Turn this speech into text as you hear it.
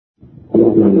In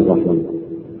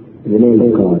the name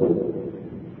of God.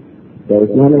 The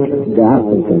Islamic Da'at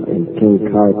Center in King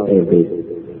Khalid Air Base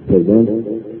presents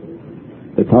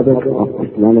the topic of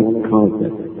Islamic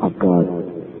concept of God,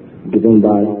 given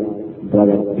by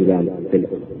Brother Bilal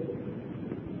Phillips.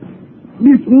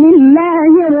 بسم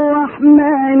الله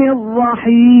الرحمن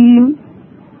الرحيم.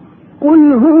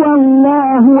 قل هو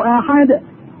الله أحد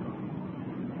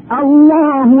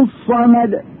الله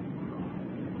الصمد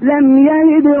لم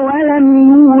يلد ولم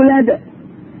يولد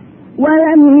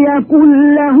ولم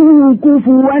يكن له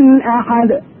كفوا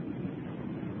أحد.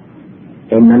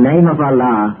 In the name of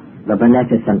Allah, the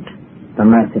Beneficent, the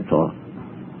Merciful.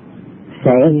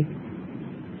 Say,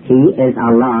 He is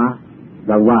Allah,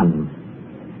 the One.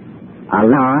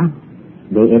 Allah,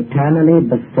 the eternally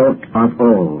besought of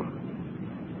all.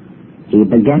 He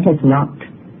begetteth not,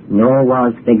 nor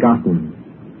was begotten,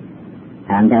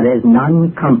 and there is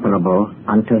none comparable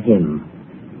unto Him.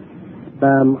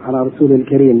 على رسول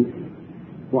الكريم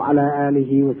وعلى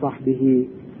آله وصحبه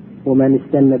ومن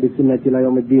استنى بسنة إلى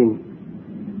يوم الدين.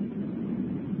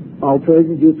 All praise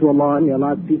is due to Allah, and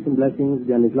Allah's peace and blessings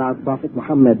be on His last Prophet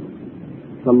Muhammad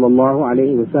sallallahu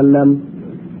alayhi wa sallam,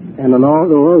 and on all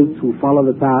those who follow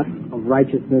the path of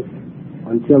righteousness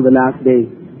until the last day.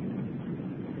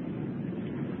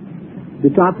 The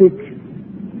topic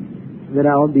that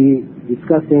I'll be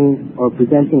discussing or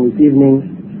presenting this evening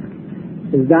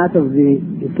is that of the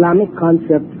Islamic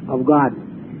concept of God.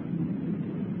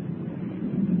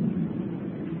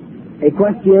 A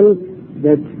question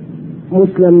that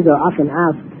Muslims are often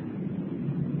asked: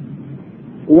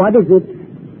 what is it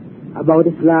about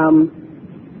Islam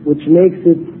which makes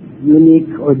it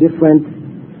unique or different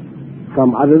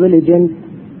from other religions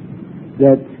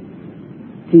that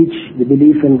teach the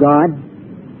belief in God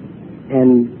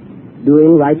and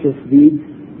doing righteous deeds?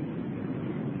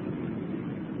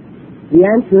 The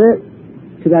answer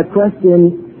to that question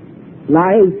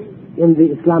lies in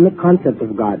the Islamic concept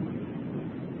of God.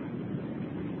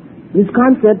 This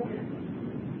concept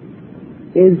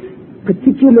is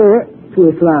particular to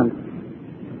Islam.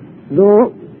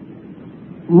 Though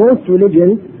most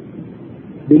religions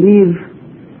believe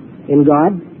in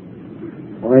God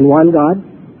or in one God,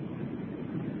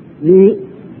 the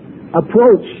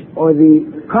approach or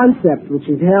the concept which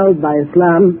is held by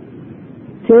Islam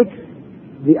takes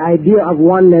the idea of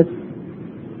oneness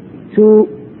to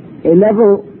a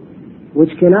level which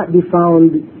cannot be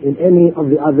found in any of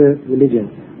the other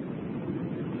religions.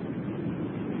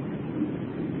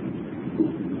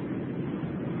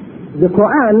 The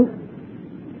Quran,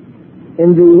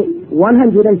 in the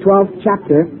 112th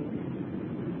chapter,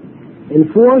 in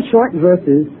 4 short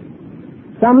verses,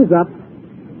 sums up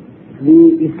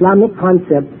the Islamic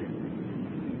concept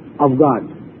of God.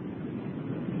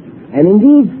 And in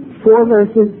these 4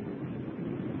 verses,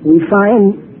 we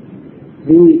find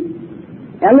the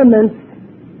elements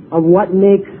of what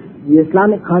makes the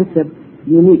Islamic concept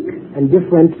unique and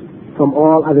different from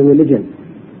all other religions.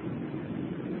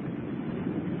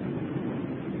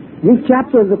 This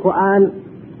chapter of the Quran,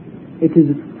 it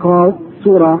is called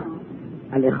Surah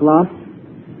Al-Ikhlas.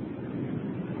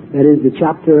 That is the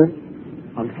chapter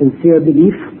of sincere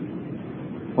belief,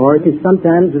 or it is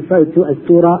sometimes referred to as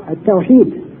Surah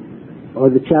Al-Tawheed, or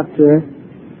the chapter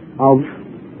of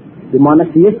the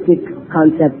monotheistic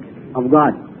concept of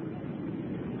God.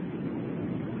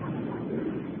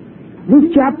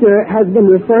 This chapter has been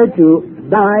referred to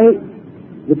by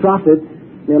the Prophet,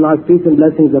 may Allah's peace and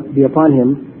blessings be upon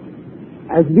him,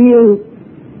 as being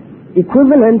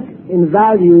equivalent in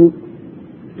value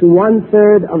to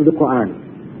 1/3 of the Quran.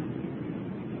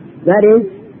 That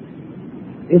is,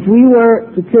 if we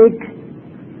were to take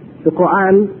the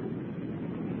Quran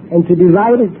and to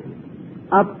divide it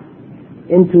up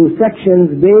into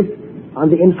sections based on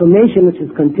the information which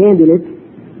is contained in it,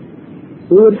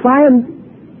 we would find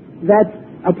that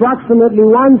approximately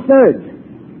 1/3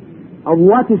 of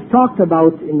what is talked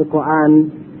about in the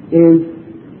Quran is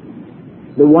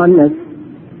the oneness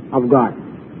of God.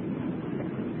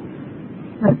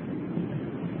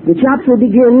 The chapter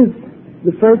begins,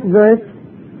 the first verse,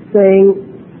 saying,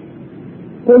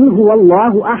 قُلْ هُوَ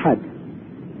اللَّهُ أَحَدٌ.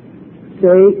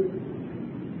 Say,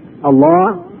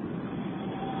 Allah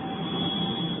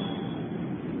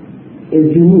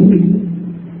is unique.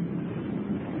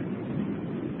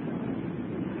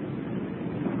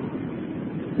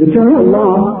 The term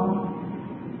Allah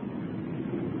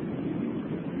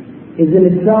is in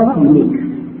itself unique.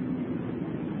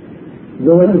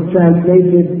 Though it is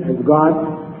translated as God,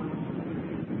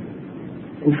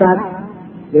 in fact,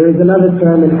 there is another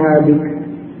term in Arabic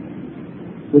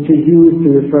which is used to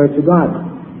refer to God.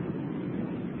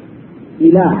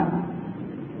 Ilah.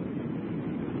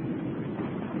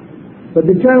 But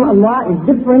the term Allah is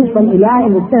different from Ilah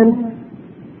in the sense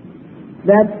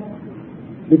that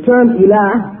the term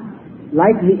Ilah,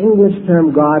 like the English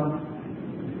term God,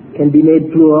 can be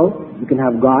made plural. You can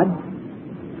have God,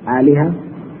 Aliha,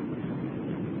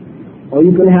 or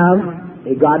you can have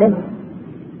a goddess,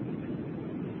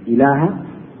 Ilaha.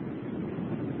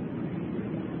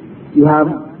 You have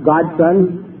godsons,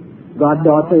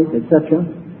 goddaughters, etc.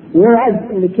 Whereas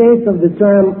in the case of the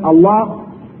term Allah,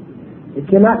 it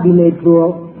cannot be made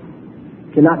plural,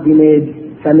 cannot be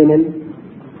made feminine.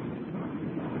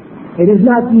 It is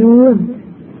not used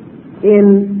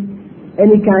in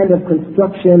any kind of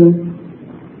construction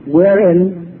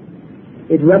wherein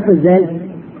it represents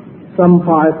some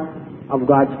part of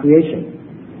God's creation.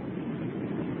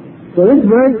 So this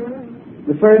verse,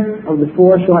 the first of the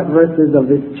 4 short verses of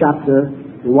this chapter,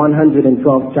 the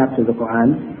 112th chapter of the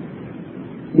Quran,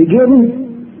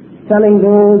 begins telling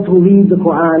those who read the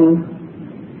Quran,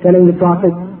 telling the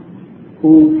prophets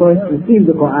who first received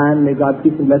the Quran, may God's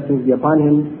peace and blessings be upon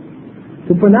him,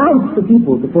 to pronounce to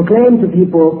people, to proclaim to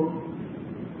people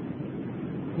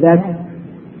that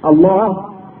Allah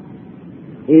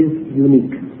is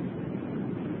unique.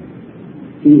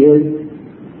 He is,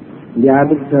 in the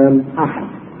Arabic term, Ahad.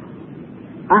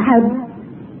 Ahad,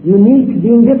 unique,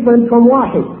 being different from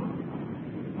Wahid.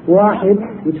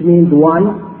 Wahid, which means one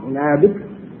in Arabic.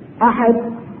 Ahad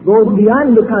goes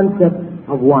beyond the concept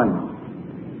of one.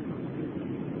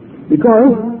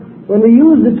 Because when we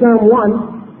use the term one,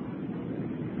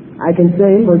 I can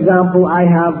say, for example, I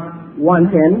have 1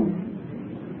 pen,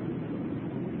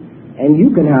 and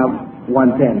you can have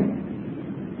 1 pen.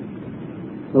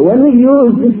 But when we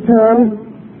use this term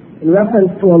in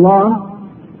reference to Allah,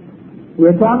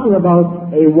 we're talking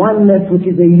about a oneness which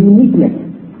is a uniqueness.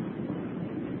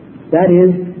 That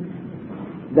is,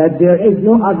 that there is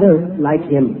no other like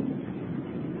Him.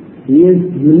 He is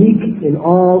unique in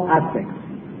all aspects.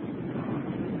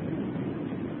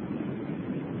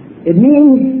 It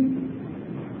means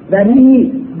that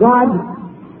God,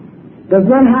 does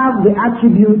not have the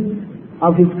attributes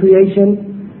of His creation,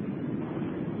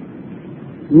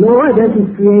 nor does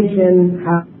His creation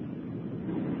have.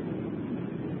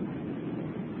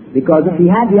 Because if He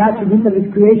had the attributes of His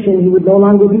creation, He would no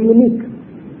longer be unique.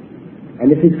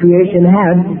 And if His creation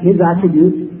had His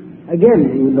attributes,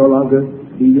 again, He would no longer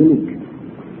be unique.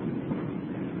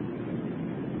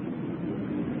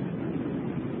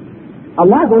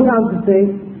 Allah goes on to say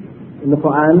in the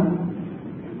Quran,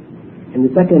 in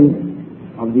the second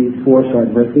of these 4 short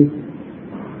verses,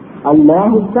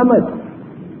 Allahu Samad.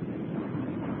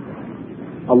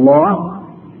 Allah,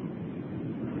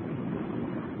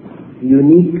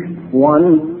 unique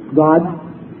one, God,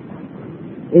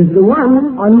 is the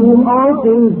one on whom all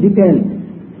things depend.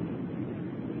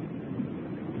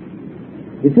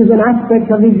 This is an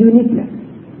aspect of His uniqueness,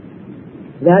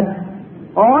 that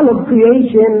all of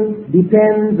creation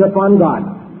depends upon God.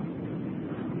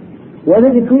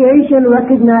 Whether the creation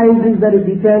recognizes that it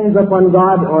depends upon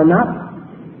God or not,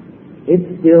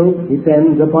 it still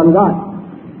depends upon God.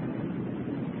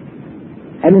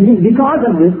 And it is because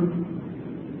of this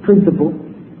principle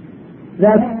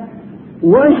that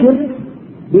worship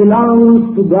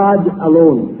belongs to God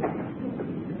alone.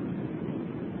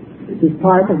 This is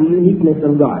part of the uniqueness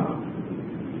of God.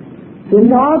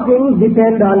 Since all things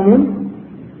depend on Him,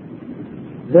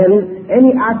 then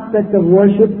any aspect of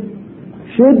worship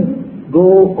should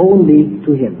go only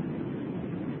to Him.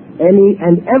 Any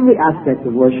and every aspect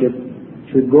of worship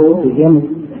should go to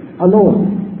Him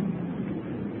alone.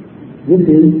 This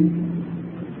is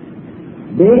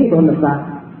based on the fact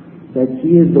that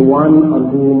He is the one on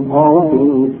whom all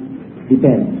things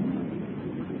depend.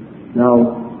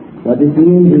 Now, what this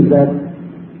means is that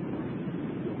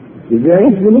the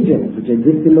various religions which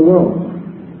exist in the world,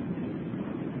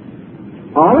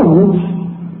 all of which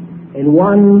in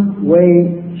one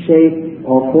way, shape,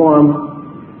 or form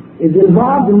is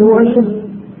involved in the worship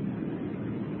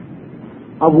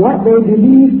of what they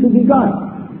believe to be God.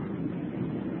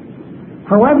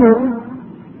 However,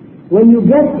 when you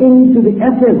get into the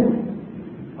essence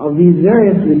of these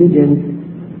various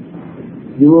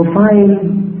religions, you will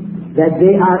find that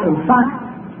they are in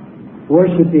fact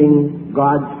worshipping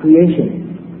God's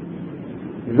creation.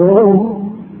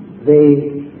 Though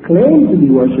they claim to be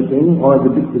worshipping, or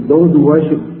those who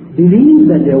worship believe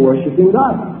that they're worshipping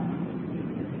God.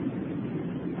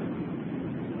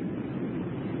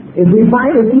 If we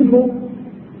find a people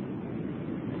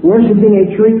worshipping a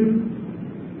tree,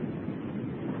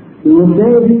 we will say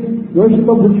this worship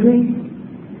of the tree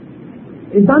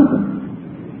is nonsense.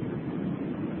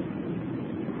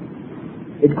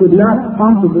 It could not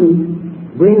possibly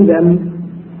bring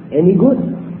them any good.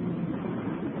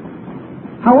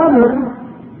 However,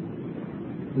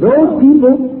 those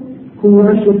people who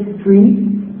worship trees,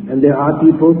 and there are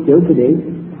people still today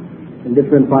in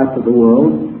different parts of the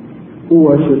world who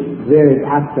worship various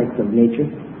aspects of nature.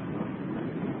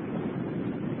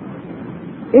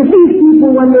 If these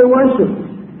people, when they worship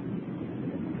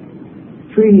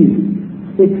trees,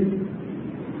 sticks,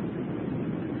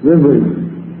 rivers,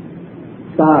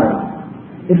 stars,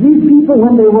 if these people,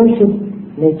 when they worship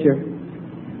nature,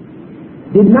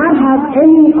 did not have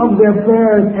any of their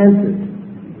prayers answered,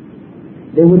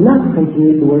 they would not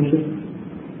continue to worship.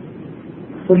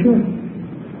 For sure.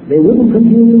 They wouldn't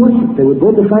continue to worship. They would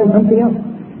go to find something else.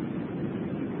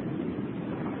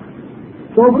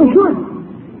 So for sure,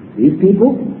 these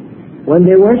people, when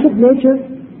they worship nature,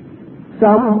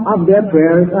 some of their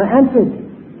prayers are answered.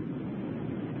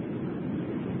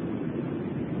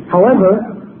 However,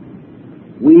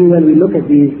 when we look at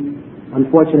these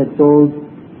unfortunate souls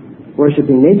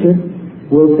worshiping nature,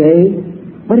 we'll say,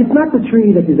 but it's not the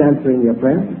tree that is answering your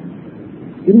prayer.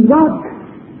 It is God.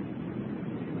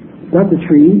 It's not the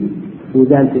tree who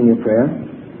is answering your prayer.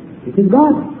 It is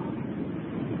God.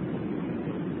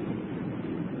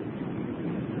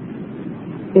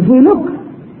 If we look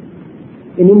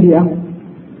in India,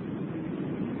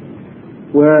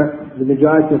 where the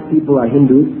majority of people are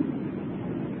Hindus,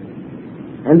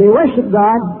 and they worship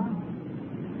God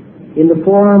in the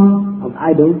form of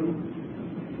idols,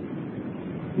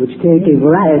 which take a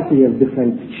variety of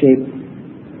different shapes,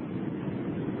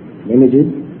 images.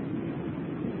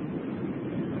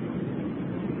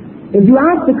 If you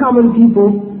ask the common people,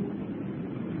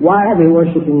 why are they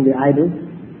worshipping the idols?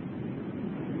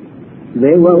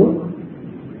 They will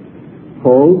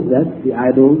hold that the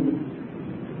idols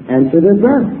answer their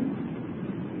prayers.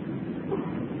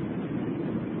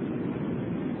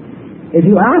 If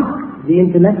you ask the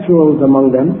intellectuals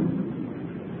among them,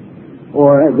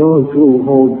 or those who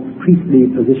hold priestly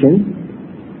positions,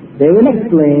 they will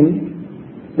explain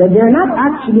that they are not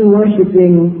actually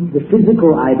worshipping the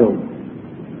physical idols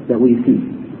that we see.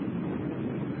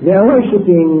 They are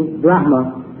worshipping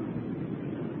Brahma,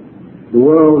 the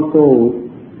world soul,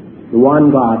 the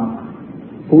one God,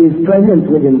 who is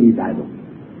present within these idols.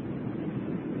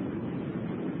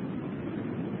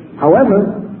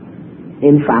 However,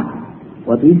 in fact,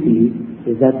 what we see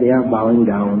is that they are bowing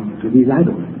down to these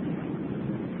idols.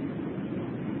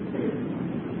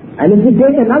 And if we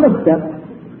take another step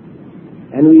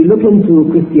and we look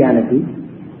into Christianity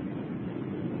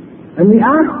and we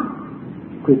ask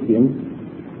Christians,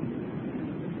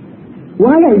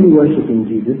 why are you worshipping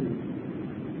Jesus,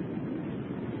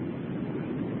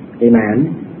 a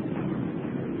man?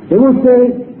 They will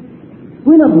say,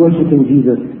 we're not worshipping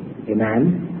Jesus, a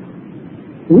man.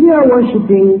 We are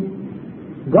worshipping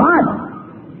God,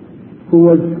 who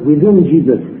was within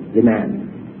Jesus, the man.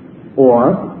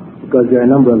 Or, because there are a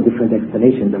number of different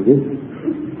explanations of this,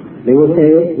 they will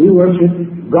say, we worship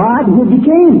God who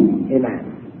became a man.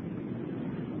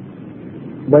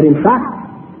 But in fact,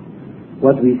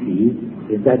 what we see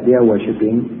is that they are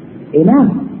worshipping a man.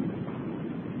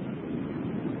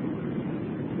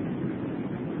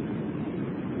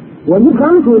 When you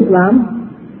come to Islam,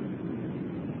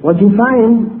 what you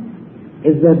find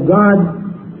is that God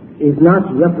is not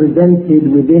represented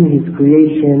within His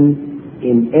creation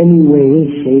in any way,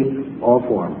 shape, or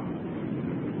form.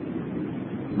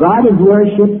 God is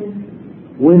worshipped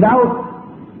without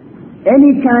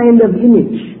any kind of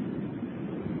image.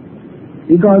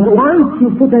 Because once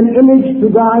you put an image to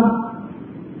God,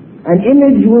 an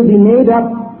image will be made up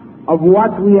of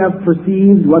what we have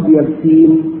perceived, what we have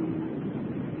seen.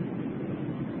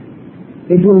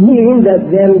 It will mean that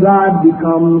then God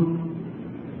becomes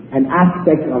an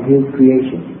aspect of His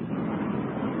creation.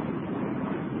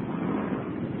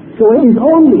 So it is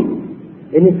only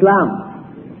in Islam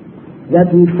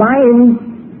that we find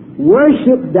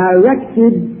worship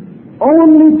directed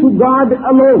only to God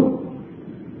alone,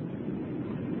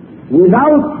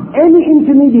 without any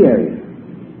intermediary.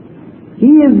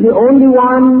 He is the only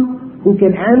one who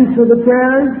can answer the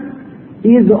prayers.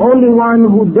 He is the only one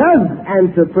who does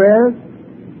answer prayers.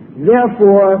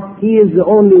 Therefore, He is the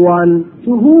only one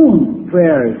to whom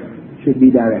prayers should be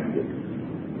directed.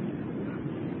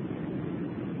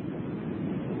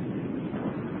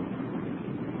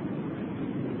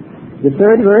 The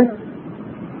third verse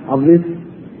of this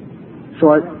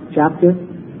short chapter,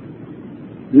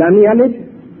 لم يلد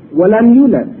ولم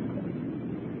يولد.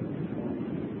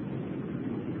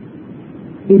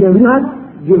 He does not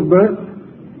give birth,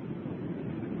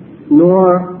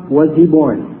 nor was He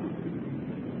born.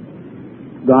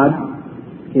 God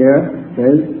here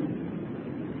says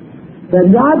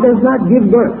that God does not give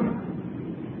birth.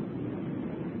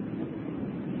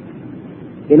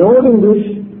 In Old English,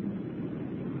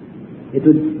 it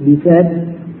would be said,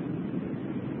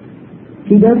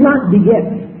 he does not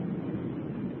beget,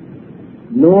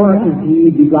 nor is he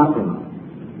begotten.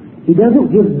 He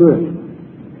doesn't give birth.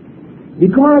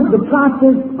 Because the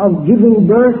process of giving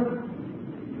birth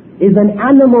is an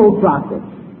animal process.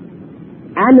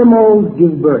 Animals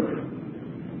give birth.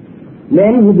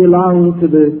 Men who belong to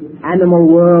the animal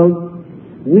world,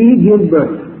 we give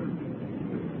birth.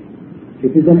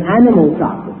 It is an animal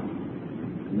process.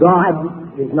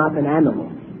 God is not an animal.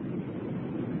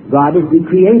 God is the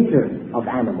creator of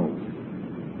animals.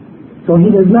 So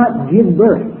he does not give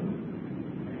birth.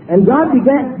 And God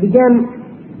began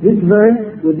this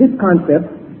verse with this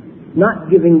concept, not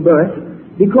giving birth,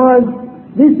 because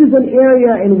this is an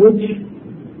area in which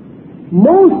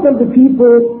most of the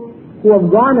people who have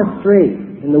gone astray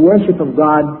in the worship of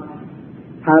God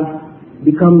have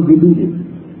become deluded.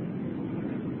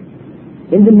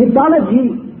 In the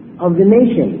mythology of the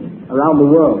nations around the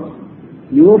world,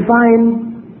 you will find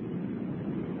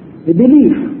the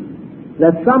belief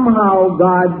that somehow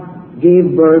God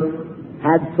gave birth,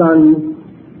 had sons.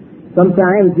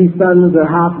 Sometimes these sons are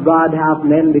half God, half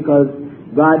men, because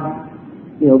God,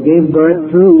 gave birth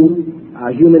through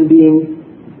human beings.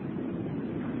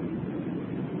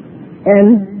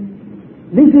 And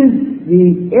this is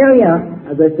the area,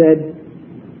 as I said,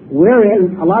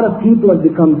 wherein a lot of people have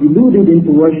become deluded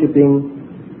into worshiping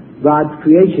God's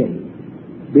creation,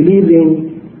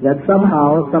 believing that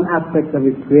somehow some aspects of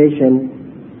His creation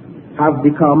have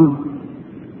become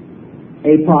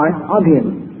a part of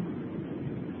Him.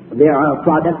 They are a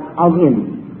product of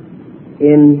Him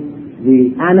in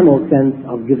the animal sense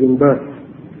of giving birth.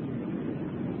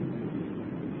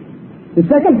 The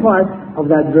second part of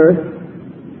that verse,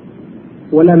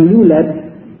 وَلَمْ يُولَدْ,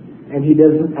 and he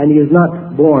is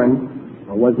not born,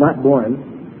 or was not born,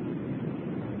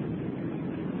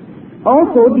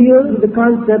 also deals with the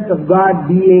concept of God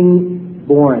being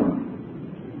born.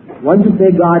 Once you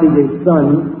say God is a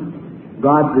son,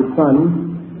 God's the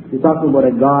son, you're talking about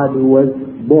a God who was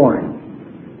born.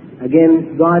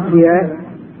 Again, God here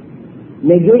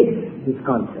negates this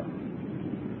concept.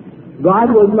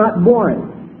 God was not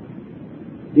born,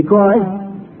 because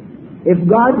if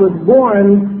God was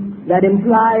born, that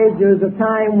implies there is a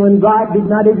time when God did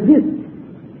not exist.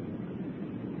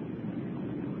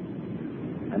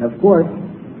 And of course,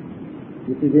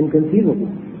 this is inconceivable.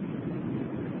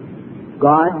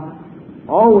 God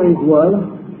always was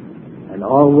and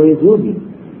always will be.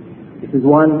 This is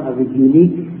one of His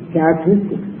unique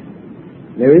characteristics.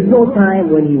 There is no time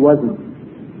when He wasn't.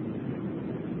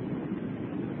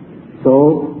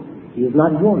 So, He is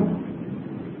not born.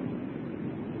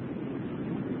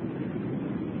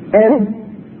 And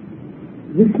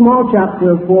this small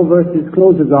chapter of 4 verses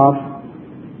closes off,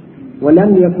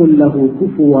 وَلَمْ يَكُنْ لَهُ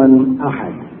كُفُوًا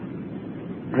أَحَدٌ,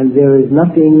 and there is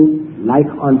nothing like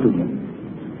unto Him.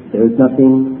 There is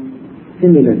nothing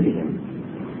similar to Him.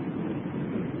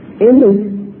 In this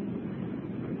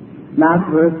last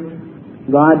verse,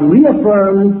 God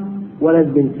reaffirms what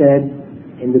has been said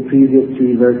in the previous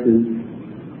 3 verses,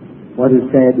 what is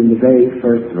said in the very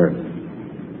first verse.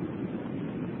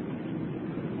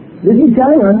 This is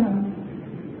telling us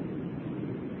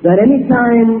that any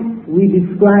time we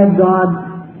describe God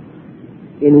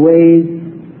in ways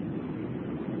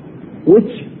which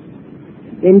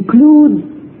include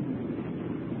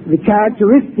the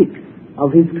characteristics of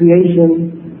His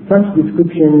creation, such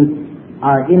descriptions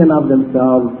are in and of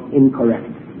themselves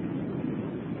incorrect.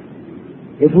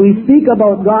 If we speak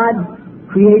about God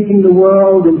creating the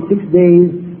world in 6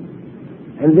 days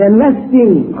and then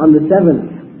resting on the 7th,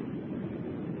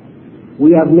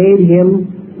 we have made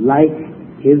Him like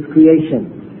His creation,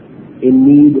 in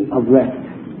need of rest.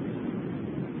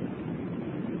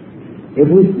 If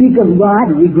we speak of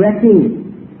God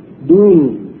regretting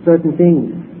doing certain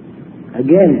things,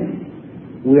 again,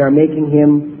 we are making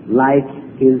Him like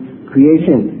His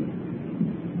creation.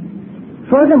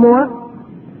 Furthermore,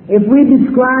 if we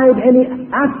describe any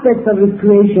aspects of His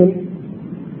creation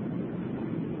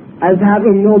as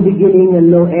having no beginning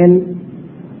and no end,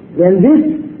 then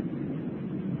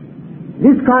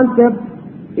this concept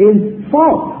is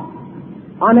false,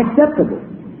 unacceptable,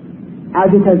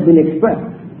 as it has been expressed,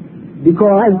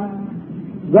 because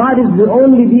God is the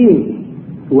only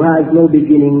being who has no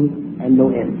beginning and no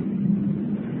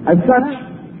end. As such,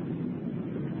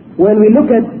 when we look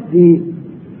at the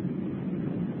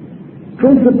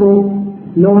principle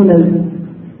known as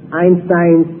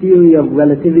Einstein's theory of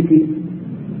relativity,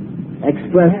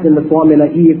 expressed in the formula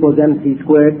E equals mc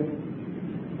squared,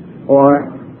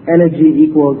 or energy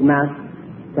equals mass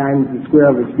times the square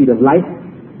of the speed of light,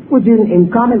 which in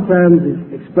common terms is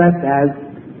expressed as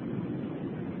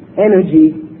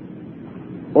energy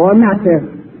or matter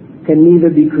can neither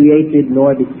be created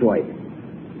nor destroyed.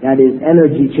 That is,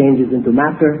 energy changes into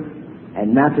matter,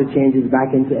 and matter changes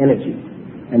back into energy.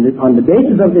 And on the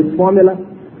basis of this formula,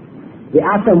 the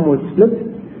atom was split,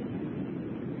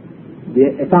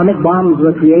 the atomic bombs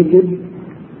were created,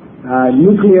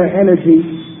 nuclear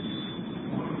energy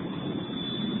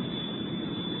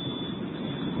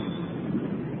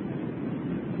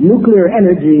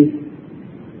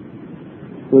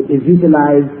is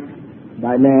utilized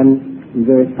by man in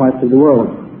various parts of the world.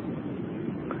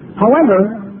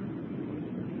 However,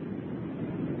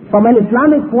 from an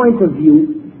Islamic point of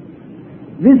view,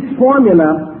 this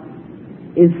formula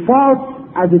is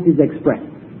false as it is expressed.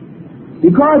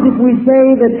 Because if we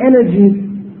say that energy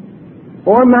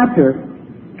or matter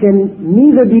can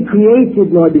neither be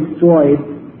created nor destroyed,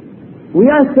 we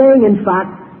are saying in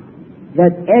fact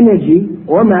that energy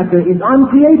or matter is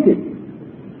uncreated,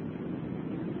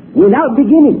 without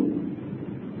beginning.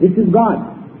 This is God.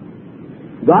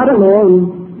 God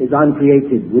alone is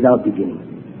uncreated, without beginning.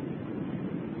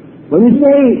 When we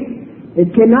say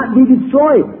it cannot be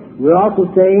destroyed, we're also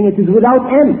saying it is without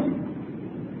end.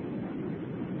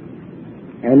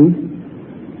 And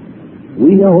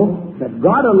we know that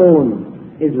God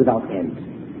alone is without end.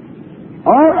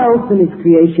 All else in His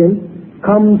creation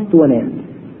comes to an end.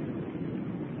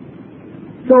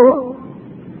 So,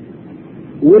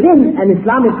 within an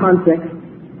Islamic context,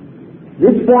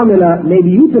 this formula may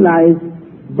be utilized,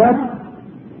 but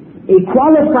a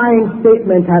qualifying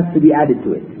statement has to be added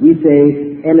to it. We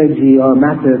say energy or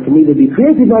matter can neither be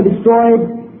created nor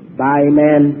destroyed by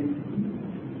man.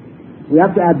 We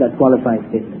have to add that qualifying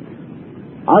statement.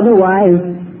 Otherwise,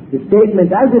 the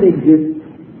statement as it exists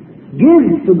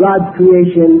gives to God's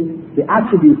creation the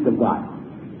attributes of God.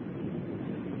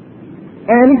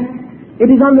 And it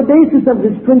is on the basis of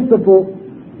this principle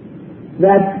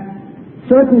that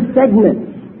certain segments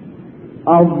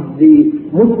of the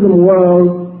Muslim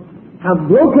world have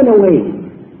broken away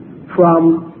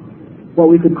from what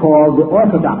we could call the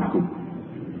orthodoxy.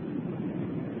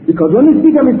 Because when we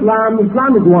speak of Islam,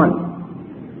 Islam is one.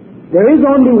 There is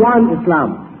only one Islam.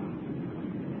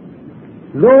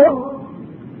 Though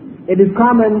it is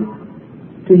common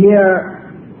to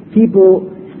hear people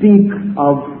speak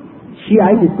of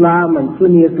Shiite Islam and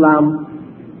Sunni Islam,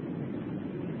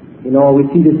 we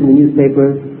see this in the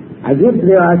newspapers, as if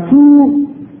there are two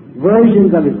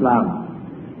versions of Islam.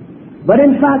 But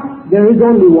in fact, there is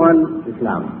only one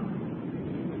Islam.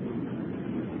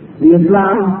 The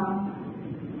Islam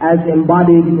as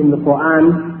embodied in the Quran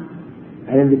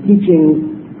and in the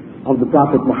teachings of the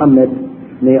Prophet Muhammad,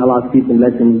 may Allah's peace and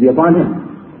blessings be upon him.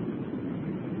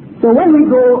 So when we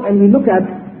go and we look at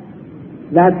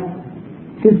that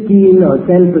 15 or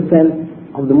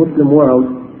 10% of the Muslim world,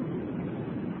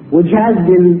 which has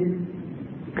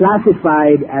been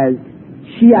classified as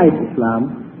Shiite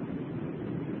Islam,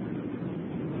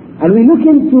 and we look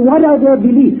into what are their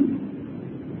beliefs.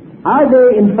 Are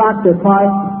they in fact a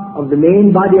part of the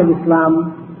main body of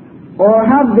Islam, or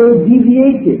have they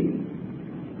deviated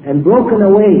and broken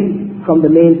away from the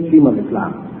mainstream of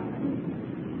Islam?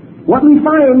 What we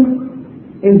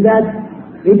find is that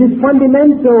it is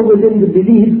fundamental within the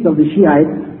beliefs of the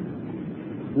Shiites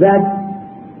that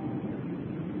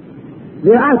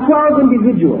there are 12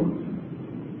 individuals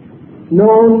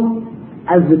known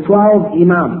as the 12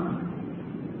 Imams,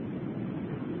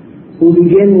 who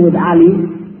begin with Ali,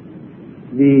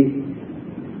 the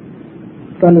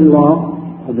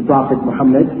son-in-law of the Prophet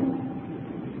Muhammad,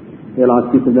 may Allah's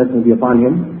peace and blessings be upon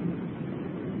him.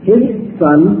 His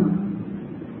son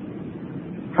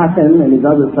Hassan and his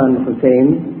other son Hussein,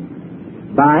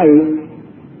 by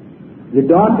the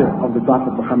daughter of the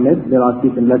Prophet Muhammad, may Allah's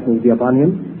peace and blessings be upon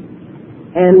him,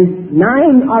 and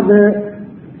 9 other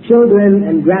children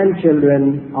and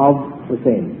grandchildren of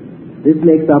Hussein. This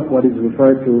makes up what is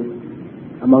referred to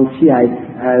among Shiites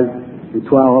as the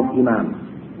 12 Imams.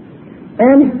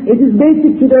 And it is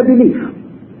basic to their belief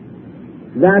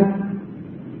that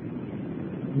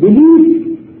belief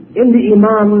in the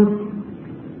Imams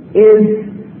is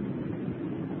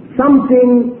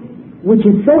something which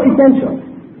is so essential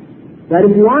that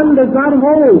if one does not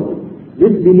hold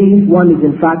this belief, one is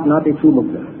in fact not a true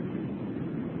Muslim.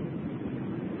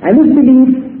 And this belief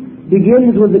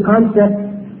begins with the concept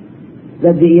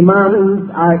that the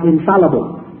Imams are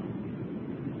infallible.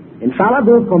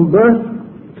 Infallible from birth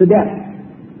to death.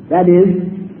 That is,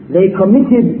 they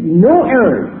committed no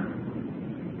errors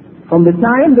from the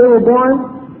time they were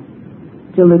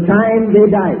born till the time they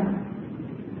died,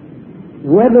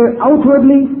 whether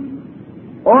outwardly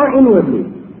or inwardly.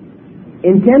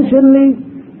 intentionally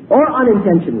or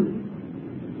unintentionally.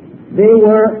 They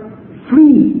were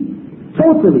free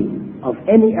totally of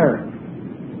any error.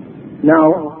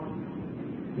 Now,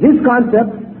 this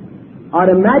concept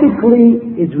automatically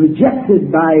is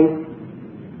rejected by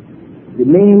the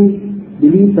main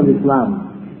beliefs of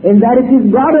Islam, in that it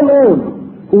is God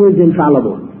alone who is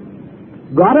infallible.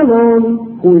 God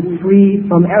alone who is free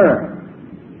from error.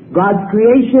 God's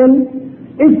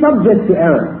creation is subject to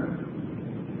error.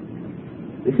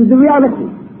 This is the reality.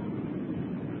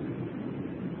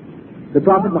 The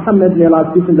Prophet Muhammad, may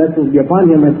Allah's peace and blessings be upon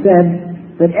him, has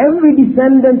said that every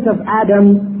descendant of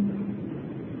Adam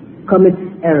commits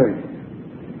errors.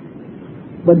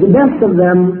 But the best of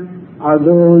them are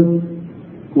those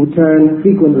who turn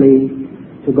frequently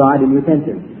to God in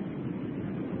repentance.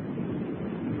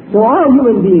 So all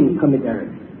human beings commit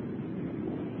errors.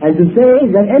 And to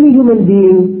say that any human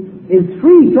being is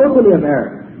free totally of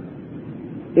error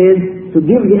is to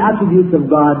give the attributes of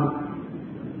God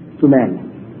to man.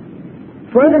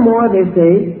 Furthermore, they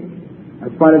say,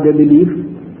 as part of their belief,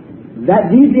 that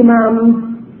these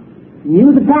Imams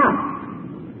knew the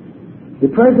past, the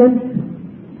present,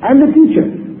 and the future.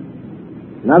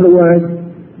 In other words,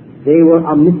 they were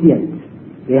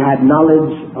omniscient. They had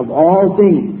knowledge of all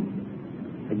things.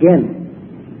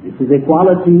 Again, this is a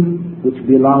quality which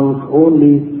belongs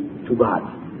only to God.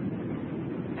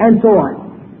 And so on.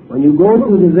 When you go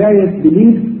through the various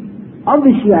beliefs of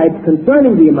the Shiites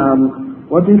concerning the Imams,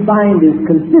 what we find is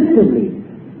consistently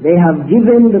they have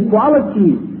given the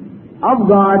qualities of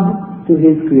God to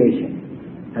His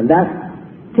creation. And that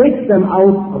takes them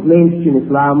out of mainstream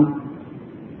Islam,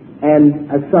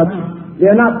 and as such, they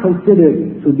are not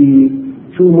considered to be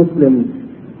true Muslims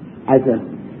as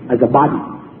a body.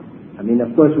 I mean,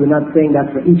 of course, we're not saying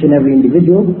that for each and every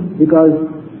individual, because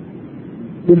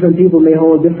different people may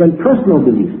hold different personal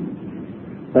beliefs.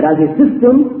 But as a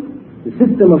system, the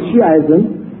system of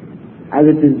Shiaism, as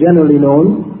it is generally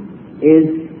known,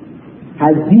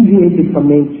 has deviated from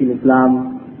mainstream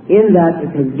Islam in that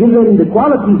it has given the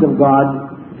qualities of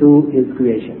God to His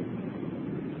creation.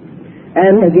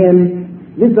 And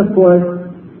again, this of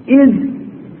course is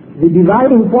the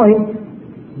dividing point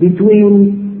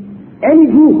between any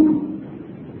group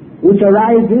which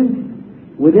arises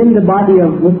within the body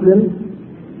of Muslims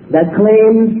that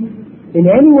claims in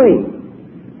any way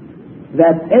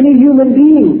that any human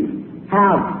being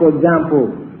have, for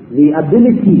example, the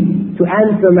ability to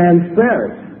answer man's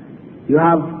prayers. You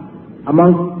have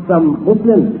amongst some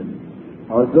Muslims,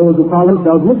 or those who call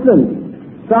themselves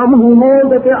Muslims, some who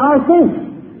hold that there are saints.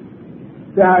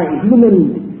 There are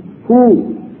humans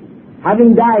who,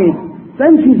 having died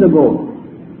centuries ago,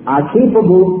 are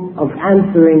capable of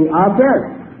answering our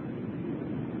prayers.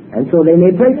 And so they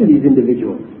may pray to these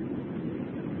individuals,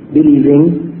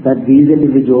 believing that these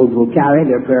individuals will carry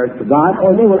their prayers to God,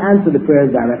 or they will answer the prayers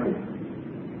directly.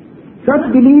 Such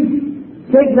beliefs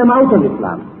take them out of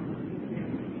Islam.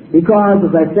 Because,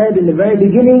 as I said in the very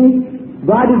beginning,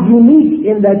 God is unique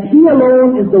in that He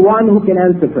alone is the one who can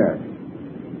answer prayers.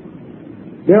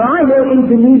 There are no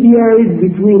intermediaries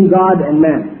between God and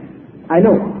man. I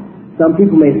know, some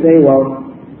people may say, well,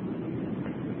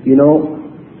 you know,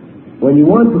 when you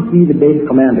want to see the base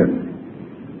commander,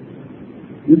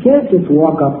 you can't just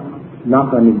walk up,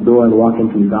 knock on his door, and walk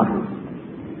into his office.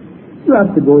 You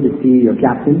have to go to see your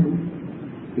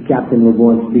captain. The captain will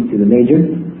go and speak to the major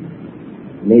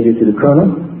to the colonel,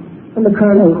 and the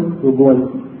colonel will go and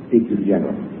speak to the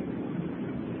general.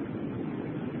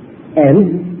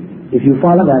 And if you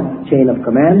follow that chain of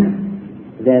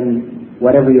command, then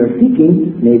whatever you're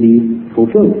seeking may be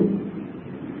fulfilled.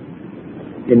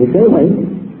 In the same way,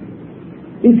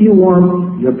 if you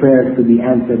want your prayers to be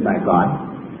answered by God,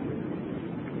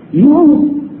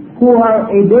 you who are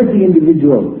a dirty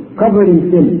individual, covered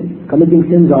in sin, committing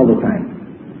sins all the time,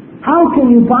 how can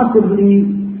you possibly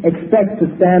expect to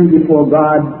stand before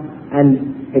God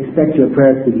and expect your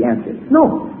prayers to be answered?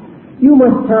 No. You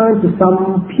must turn to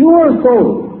some pure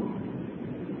soul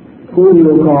whom you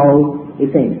will call a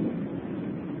saint,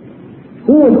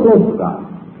 who is close to God.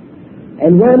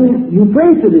 And when you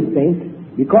pray to this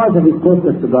saint, because of his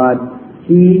closeness to God,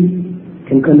 he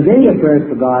can convey your prayers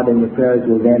to God, and your prayers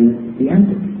will then be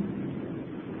answered.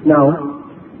 Now,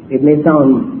 it may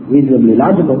sound reasonably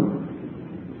logical.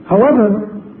 However,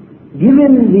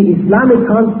 given the Islamic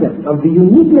concept of the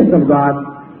uniqueness of God,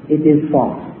 it is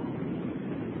false.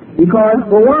 Because,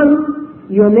 for one,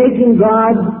 you're making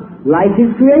God like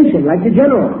His creation, like the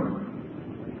general.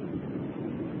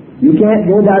 You can't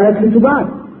go directly to God,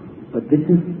 but this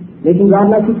is making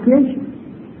God like His creation.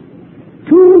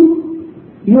 Two,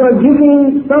 you are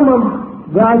giving some of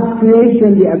God's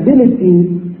creation the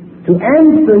ability to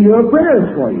answer your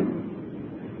prayers for you.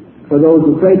 For those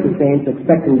who pray to saints,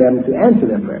 expecting them to answer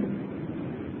their prayers.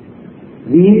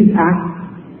 These acts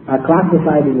are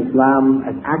classified in Islam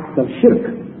as acts of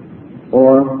shirk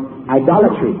or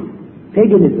idolatry,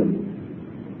 paganism,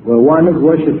 where one is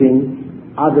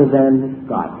worshipping other than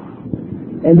God.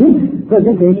 And this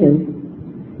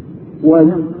presentation was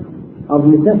of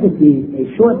necessity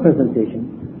a short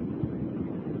presentation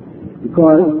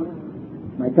because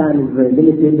my time is very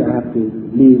limited. I have to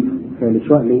leave fairly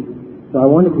shortly. So I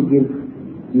wanted to give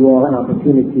you all an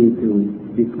opportunity to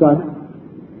discuss.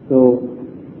 So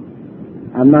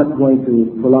I'm not going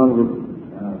to prolong this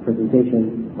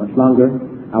presentation much longer.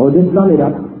 I will just sum it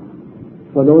up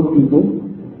for those people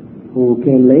who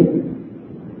came late.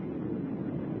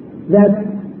 That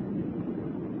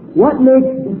what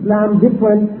makes Islam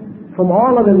different from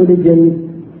all other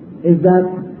religions is that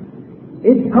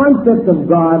its concept of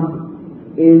God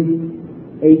is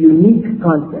a unique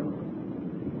concept.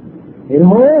 It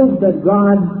holds that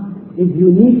God is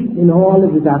unique in all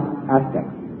of his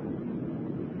aspects.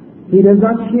 He does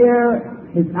not share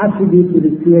his attributes with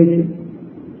his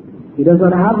creation. He does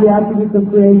not have the attributes of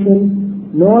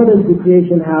creation, nor does the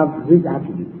creation have his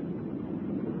attributes.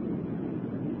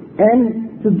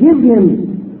 And to give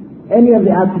him any of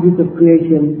the attributes of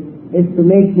creation is to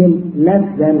make him less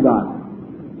than God.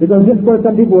 Because just for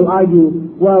some people will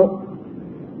argue, well,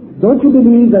 don't you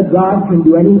believe that God can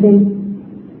do anything?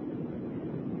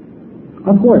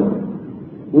 Of course,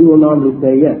 we will normally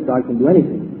say, yes, God can do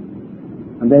anything.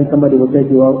 And then somebody will say to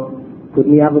you, well,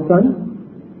 couldn't he have a son?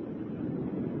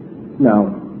 Now,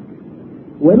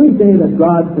 when we say that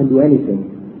God can do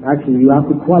anything, actually you have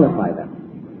to qualify that.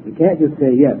 You can't just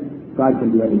say, yes, God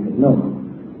can do anything. No.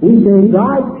 We say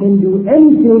God can do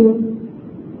anything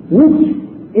which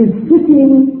is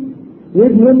fitting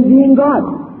with him being God,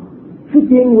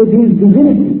 fitting with his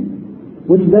divinity,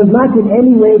 which does not in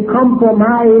any way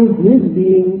compromise his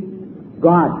being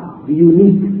God, the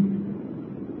unique.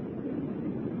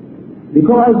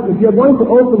 Because if you're going to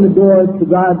open the doors to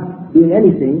God doing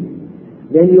anything,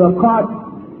 then you are caught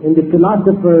in the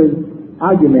philosopher's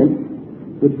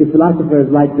argument, which the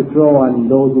philosophers like to throw on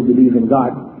those who believe in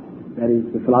God, that is,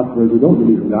 the philosophers who don't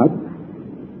believe in God.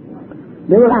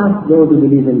 They will ask those who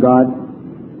believe in God,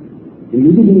 do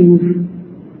you believe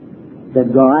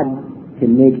that God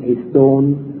can make a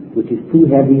stone which is too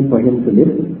heavy for him to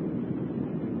lift?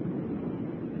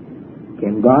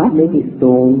 Can God make a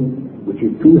stone which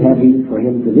is too heavy for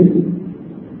him to lift?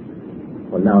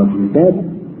 Well, now if you said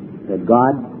that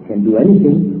God can do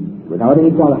anything without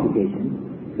any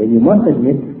qualification, then you must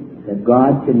admit that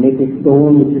God can make a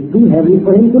stone which is too heavy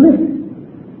for him to lift.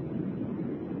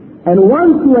 And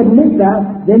once you admit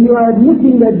that, then you are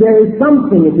admitting that there is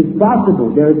something, it is possible,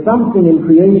 there is something in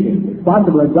creation. It's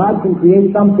possible that God can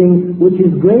create something which is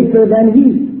greater than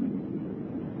he.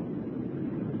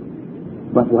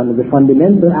 But one of the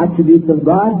fundamental attributes of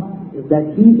God is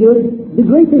that he is the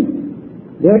greatest.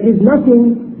 There is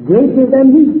nothing greater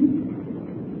than he.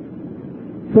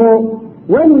 So,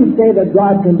 when we say that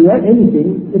God can do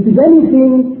anything, it is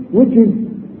anything which is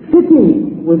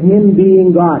fitting with him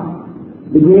being God,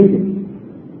 the greatest.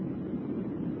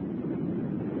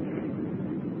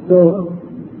 So,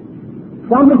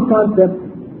 from this concept,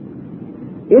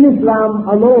 in Islam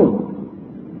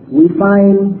alone, we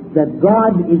find that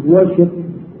God is worshipped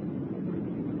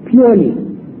purely.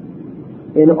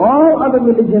 In all other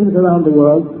religions around the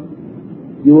world,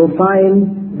 you will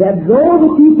find that though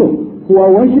the people who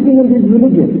are worshipping in these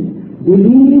religions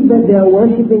believe that they are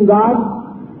worshipping God,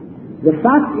 the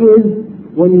fact is,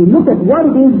 when you look at what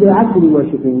it is they're actually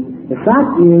worshipping, the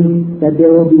fact is that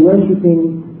they will be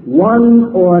worshipping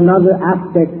one or another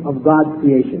aspect of God's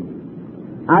creation.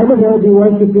 Either they'll be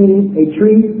worshipping a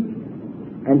tree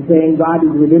and saying God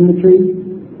is within the tree,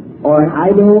 or an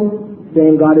idol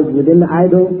saying God is within the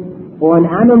idol, or an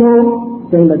animal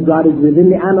saying that God is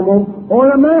within the animal, or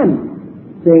a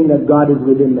man saying that God is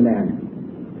within the man.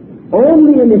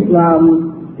 Only in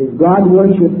Islam is God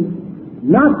worshipped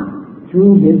not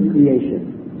through his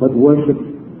creation, but worshipped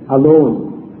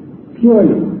alone,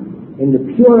 purely, in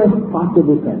the purest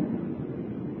possible sense.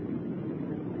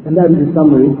 And that is the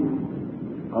summary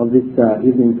of this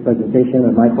evening's presentation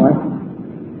on my part.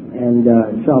 And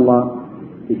inshallah,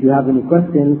 if you have any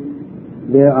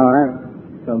questions, there are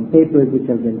some papers which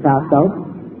have been passed out.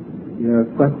 Your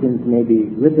questions may be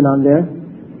written on there,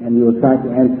 and we will try to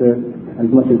answer as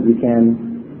much as we can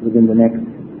within the next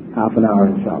half an hour,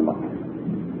 inshallah.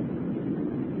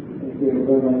 Thank you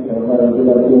very much.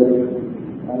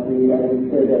 I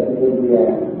said that there will be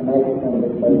a nice kind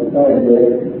of started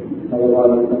there.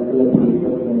 otherwise facility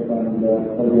equipment and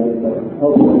subjects that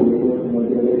hopefully the person will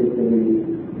be able to be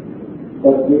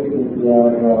subjected to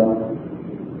our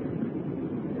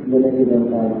limited and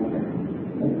time.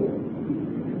 Thank you.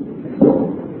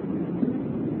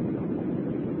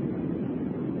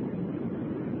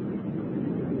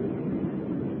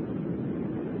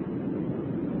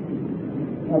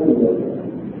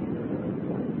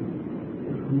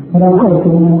 السلام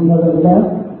عليكم ورحمة الله.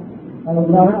 I would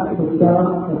like to start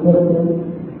a question.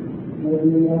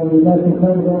 Maybe لا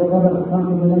تخرج قدر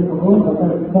 5 من الحكومة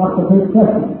but start the first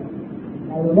question.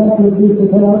 I would like to please to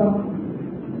tell us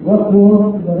what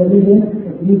was the religion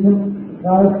of Jesus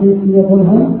Christ peace be upon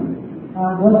him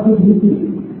and what did he teach?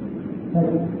 Thank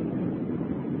you.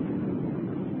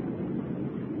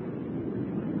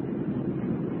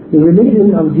 The religion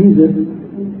of Jesus,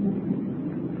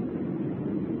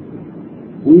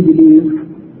 we believe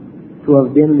to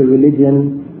have been the religion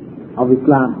of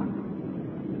Islam.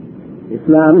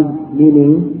 Islam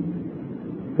meaning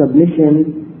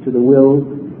submission to the will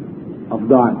of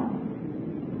God.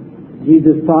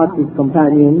 Jesus taught his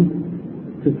companions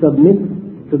to submit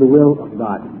to the will of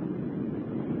God.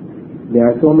 There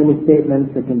are so many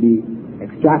statements that can be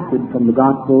extracted from the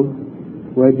Gospels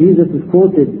where Jesus is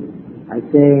quoted as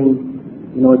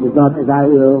saying, it is not as I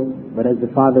will, but as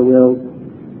the Father will.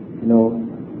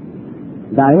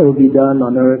 Thy will be done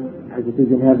on earth as it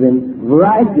is in heaven.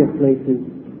 Variety of places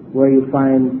where you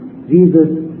find Jesus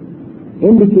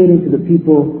indicating to the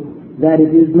people that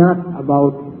it is not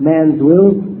about man's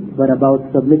will, but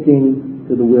about submitting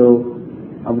to the will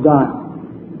of God.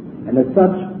 And as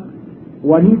such,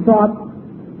 what he taught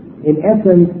in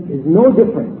essence is no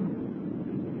different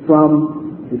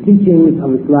from the teachings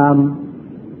of Islam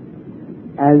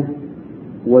as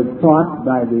was taught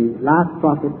by the last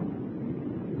prophet,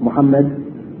 Muhammad,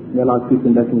 may Allah's peace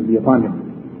and blessings be upon him.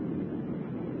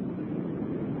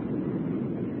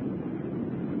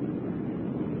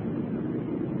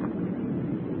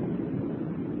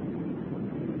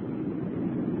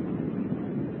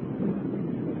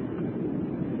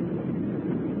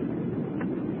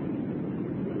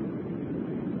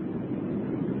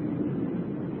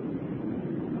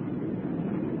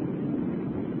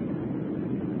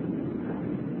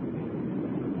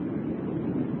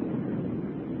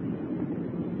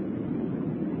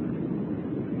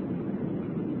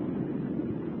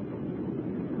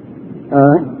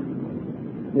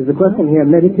 There's a question here.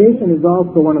 Meditation is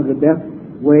also one of the best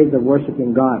ways of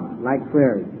worshiping God, like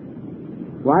prayers.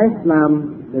 Why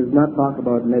Islam does not talk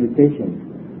about meditation?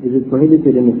 Is it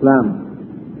prohibited in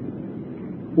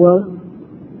Islam? Well,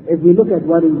 if we look at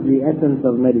what is the essence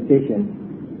of meditation,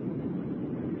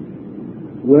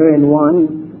 wherein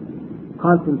one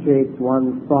concentrates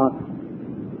one's thoughts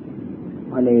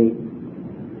on a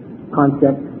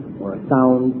concept or a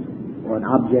sound or an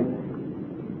object,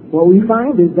 what we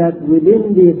find is that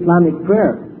within the Islamic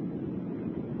prayer,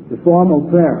 the formal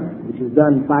prayer, which is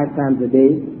done 5 times a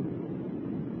day,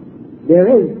 there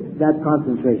is that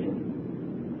concentration.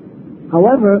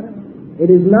 However, it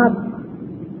is not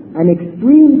an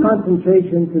extreme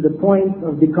concentration to the point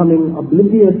of becoming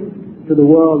oblivious to the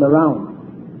world around.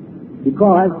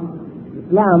 Because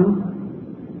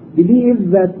Islam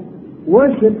believes that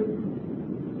worship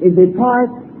is a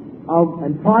part of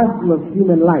and parcel of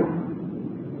human life.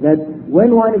 That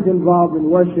when one is involved in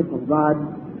worship of God,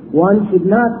 one should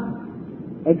not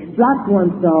extract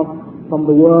oneself from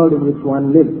the world in which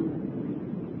one lives.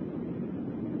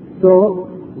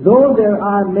 So, though there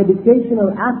are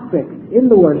meditational aspects in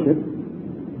the worship,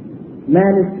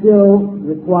 man is still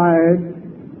required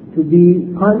to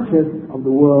be conscious of the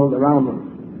world around him.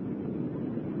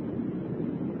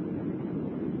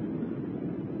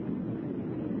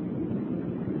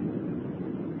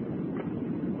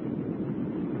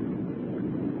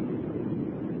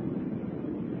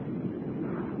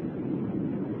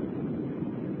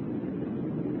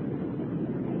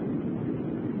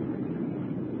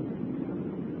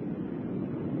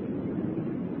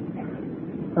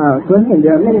 Question,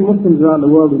 there are many Muslims around the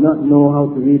world who do not know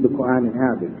how to read the Quran in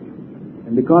Arabic.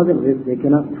 And because of this, they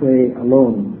cannot pray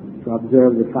alone to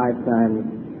observe the 5 times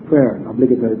prayer,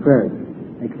 obligatory prayers,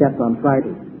 except on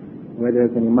Friday, where there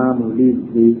is an imam who leads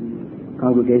the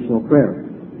congregational prayer.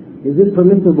 Is it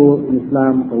permissible in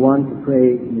Islam for one to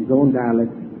pray in his own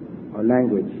dialect or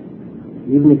language,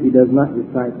 even if he does not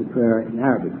recite the prayer in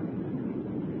Arabic?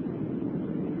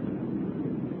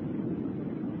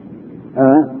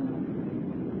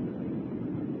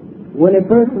 When a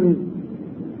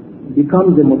person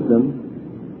becomes a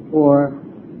Muslim, or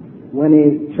when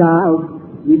a child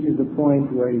reaches a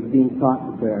point where he's being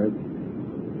taught the prayers,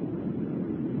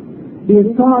 he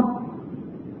is taught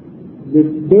this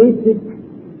basic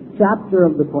chapter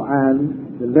of the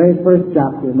Quran, the very first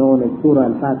chapter known as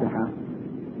Surah Al-Fatiha,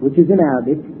 which is in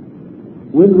Arabic,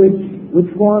 which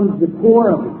forms the core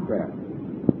of his prayer.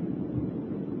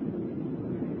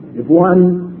 If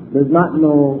one does not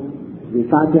know the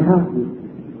Fatiha, the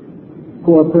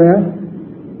core prayer,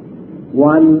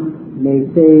 one may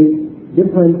say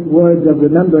different words of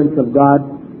remembrance of God,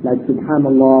 like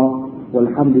Subhanallah,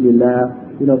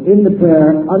 Walhamdulillah, in the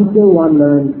prayer, until one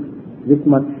learns this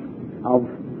much of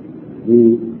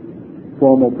the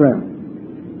formal prayer.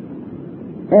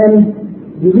 And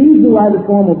the reason why the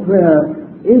formal prayer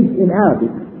is in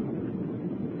Arabic,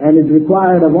 and is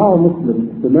required of all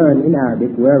Muslims to learn in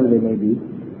Arabic, wherever they may be,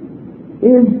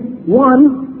 is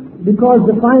one, because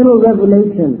the final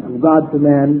revelation of God to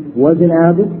man was in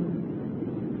Arabic,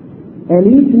 and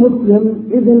each Muslim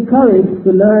is encouraged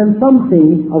to learn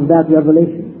something of that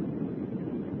revelation.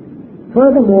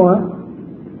 Furthermore,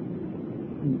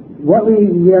 what we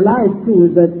realize too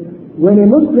is that when a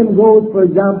Muslim goes, for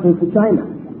example, to China,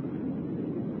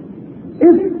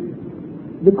 if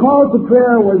the call to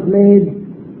prayer was made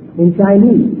in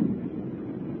Chinese,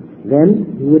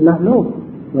 then he would not know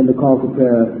when the call to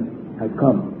prayer has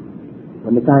come,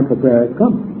 when the time for prayer has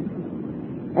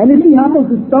come. And if he happens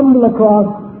to stumble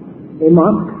across a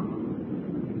mosque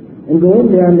and go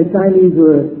in there and the Chinese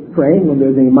were praying, when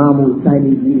there's an imam who is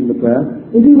Chinese leading the prayer,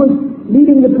 if he was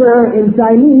leading the prayer in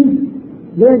Chinese,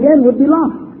 they again would be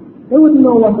lost. They wouldn't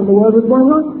know what in the world was going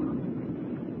on.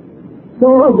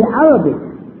 So the Arabic,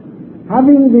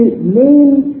 having the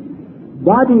main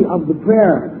body of the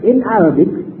prayer in Arabic,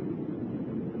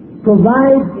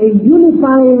 provides a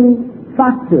unifying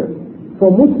factor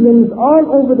for Muslims all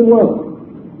over the world.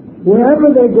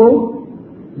 Wherever they go,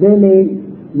 they may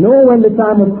know when the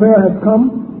time of prayer has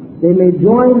come. They may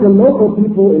join the local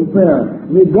people in prayer,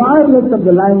 regardless of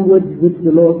the language which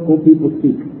the local people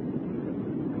speak.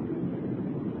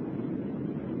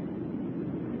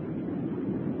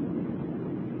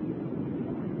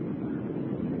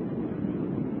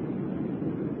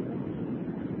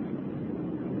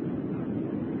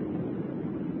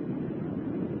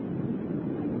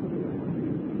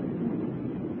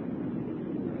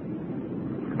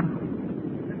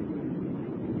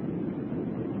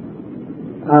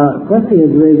 Question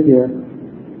is raised here.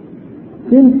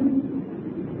 Since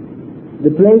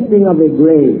the placing of a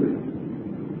grave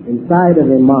inside of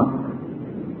a mosque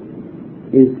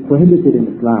is prohibited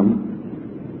in Islam,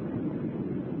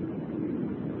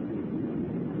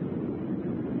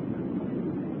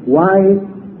 why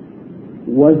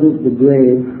wasn't the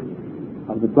grave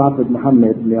of the Prophet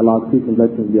Muhammad, may Allah's peace and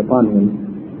blessings be upon him,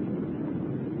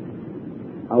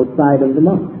 outside of the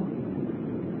mosque?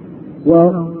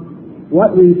 Well,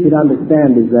 what we should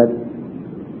understand is that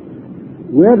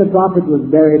where the Prophet was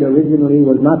buried originally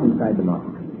was not inside the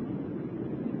mosque.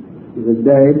 He was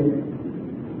buried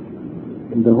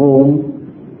in the home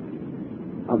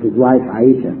of his wife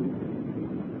Aisha.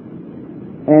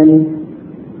 And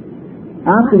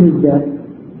after his death,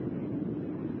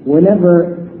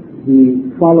 whenever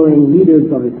the following leaders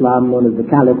of Islam, known as the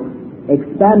Caliph,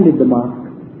 expanded the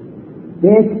mosque,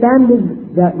 they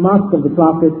expanded that mosque of the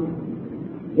Prophet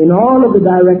in all of the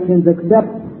directions except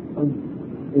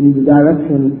in the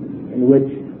direction in which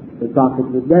the Prophet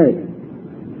was buried.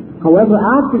 However,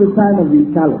 after the time of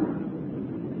these caliphs,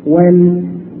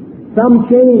 when some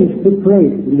change took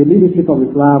place in the leadership of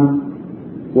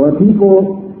Islam, where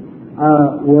people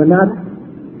were not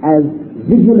as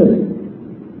vigilant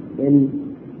in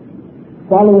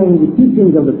following the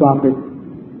teachings of the Prophet,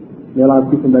 may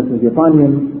Allah's peace and blessings be upon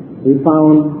him, we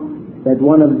found that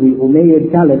one of the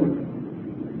Umayyad caliphs,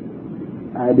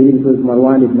 I believe it was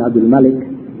Marwan ibn Abdul Malik,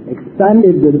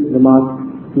 expanded the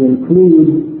mosque to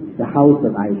include the house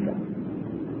of Aisha.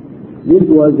 This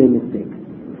was a mistake.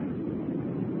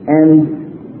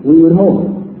 And we would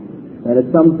hope that at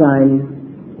some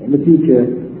time in the future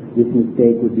this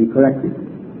mistake would be corrected.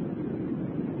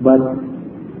 But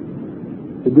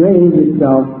the grave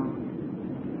itself,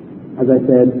 as I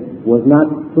said, was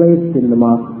not placed in the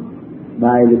mosque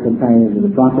by the companions of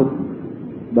the Prophet,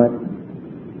 but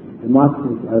the mosque,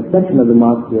 a section of the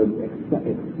mosque was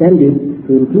extended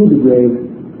to include the grave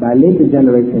by later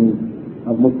generations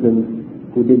of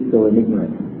Muslims who did so in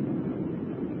ignorance.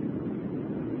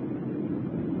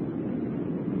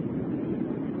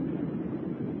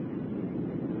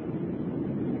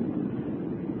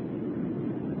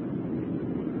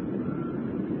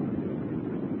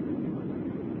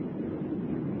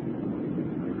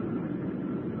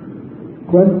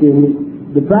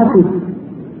 Question: the practice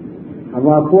of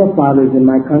our forefathers in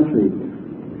my country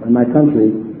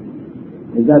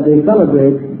is that they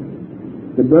celebrate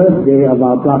the birthday of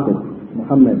our Prophet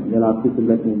Muhammad, may Allah's peace and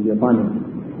blessings be upon him.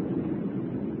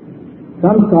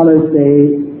 Some scholars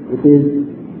say it is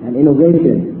an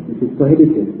innovation which is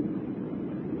prohibited,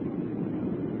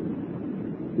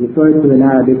 referred to in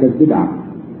Arabic as bid'ah.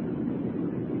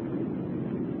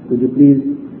 Could you please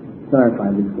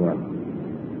clarify this for us?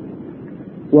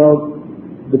 Well,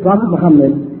 the Prophet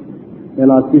Muhammad, may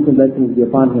Allah's peace and blessings be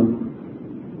upon him,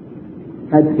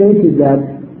 had stated that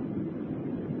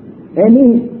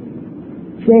any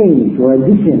change or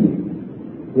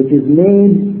addition which is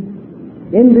made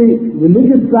in the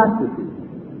religious practices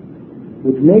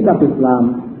which make up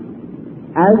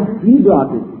Islam, as he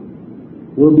brought it,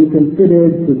 will be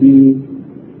considered to be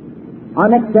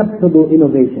unacceptable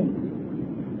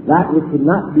innovation, that which would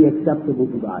not be acceptable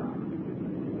to God.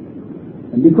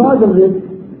 And because of this,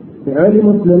 the early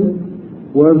Muslims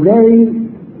were very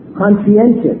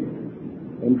conscientious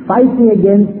in fighting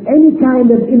against any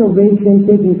kind of innovation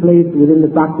taking place within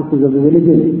the practices of the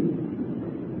religion.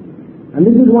 And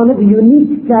this is one of the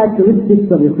unique characteristics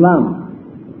of Islam,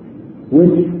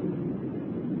 which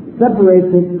separates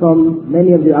it from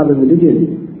many of the other religions.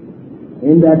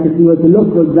 In that if you were to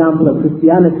look, for example, at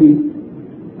Christianity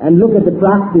and look at the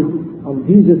practice of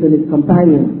Jesus and his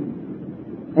companions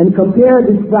and compare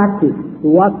this practice to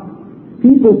what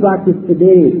people practice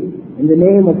today in the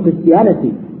name of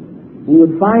Christianity, we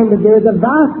would find that there is a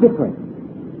vast difference.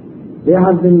 There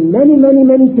have been many, many,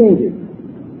 many changes.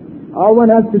 All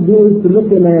one has to do is to look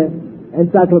in an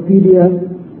encyclopedia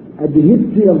at the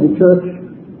history of the church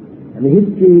and the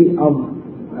history of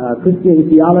Christian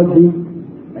theology,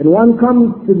 and one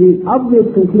comes to the obvious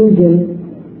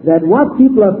conclusion that what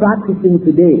people are practicing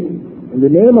today in the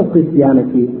name of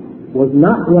Christianity was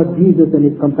not what Jesus and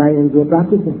his companions were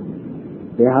practicing.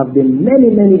 There have been many,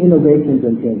 many innovations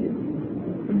and changes.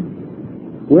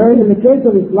 Whereas in the case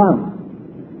of Islam,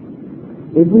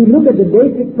 if we look at the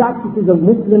basic practices of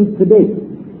Muslims today,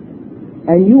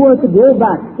 and you were to go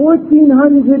back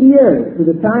 1400 years to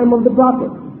the time of the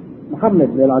Prophet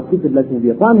Muhammad, may Allah's peace and blessings be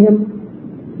upon him,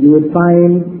 you would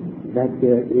find that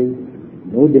there is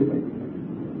no difference.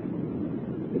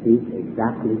 It is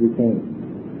exactly the same.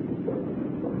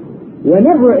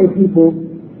 Whenever a people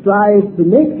strives to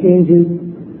make changes,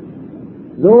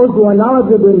 those who are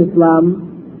knowledgeable in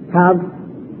Islam have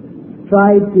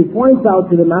tried to point out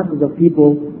to the masses of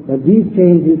people that these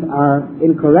changes are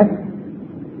incorrect,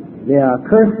 they are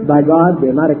cursed by God, they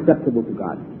are not acceptable to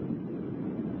God.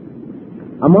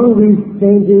 Among these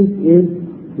changes is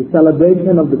the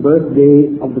celebration of the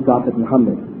birthday of the Prophet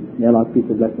Muhammad. May Allah's peace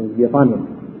and blessings be upon him.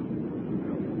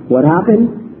 What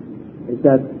happened is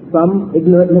that some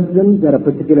ignorant Muslims at a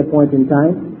particular point in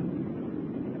time,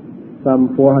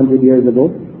 some 400 years ago,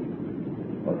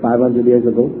 or 500 years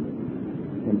ago,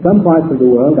 in some parts of the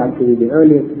world, actually the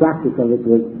earliest practice of it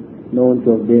was known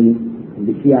to have been in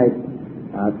the Shiite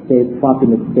state,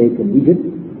 Fatimid state in Egypt,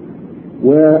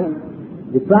 where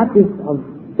the practice of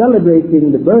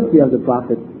celebrating the birthday of the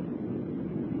Prophet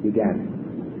began.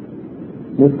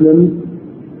 Muslims,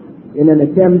 in an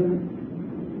attempt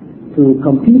to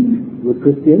compete with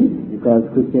Christians, because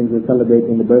Christians were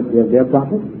celebrating the birthday of their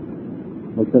Prophet,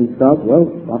 Muslims thought, well,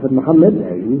 Prophet Muhammad,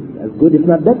 he's as good if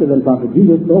not better than Prophet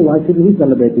Jesus, so why shouldn't we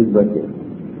celebrate his birthday?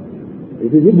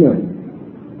 This is ignorance.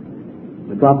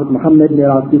 The Prophet Muhammad, may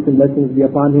Allah's peace and blessings be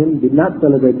upon him, did not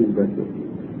celebrate his birthday.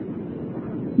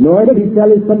 Nor did he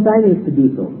tell his companions to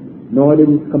do so. Nor did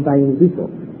his companions do so.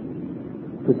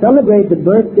 To celebrate the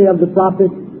birthday of the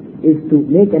Prophet is to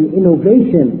make an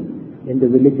innovation in the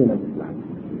religion of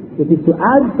Islam. It is to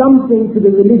add something to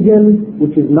the religion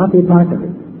which is not a part of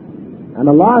it. And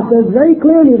Allah says very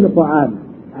clearly in the Quran,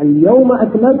 الْيَوْمَ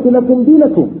أَكْمَلْتُ لَكُمْ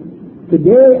دِينَكُمْ.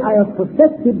 Today I have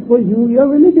perfected for you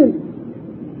your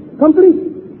religion.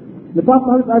 Complete. The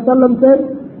Prophet ﷺ said,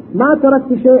 مَا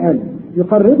تَرَكْتُ شَيْئًا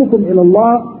يُقَرِّبُكُمْ إِلَى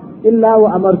اللَّهِ إِلَّا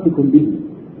وَأَمَرْتُكُمْ بِهِ.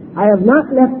 I have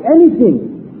not left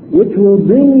anything which will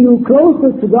bring you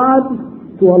closer to God,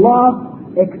 to Allah,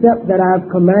 except that I have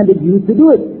commanded you to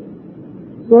do it.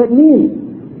 So it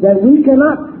means that we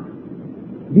cannot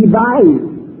devise,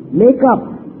 make up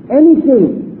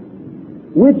anything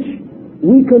which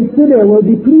we consider will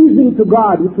be pleasing to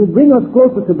God, which will bring us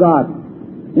closer to God,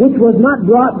 which was not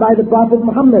brought by the Prophet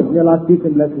Muhammad, may Allah's peace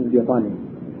and blessings be upon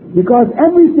him. Because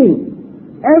everything,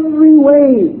 every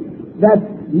way that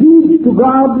leads to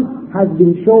God has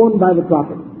been shown by the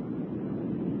Prophet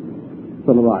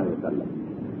Sallallahu Alaihi Wasallam.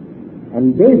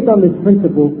 And based on this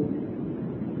principle,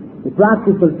 the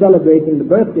practice of celebrating the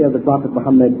birthday of the Prophet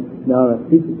Muhammad, may Allah's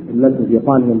peace and blessings be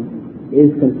upon him,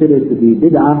 is considered to be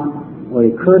bid'ah, or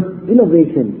a cursed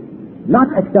innovation, not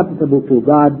acceptable to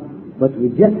God, but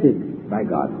rejected by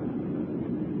God.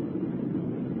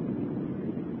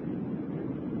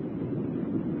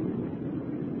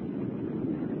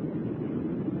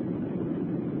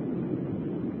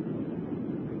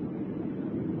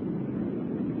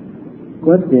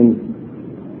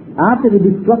 Question: after the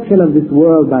destruction of this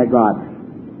world by God,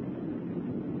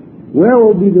 where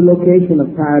will be the location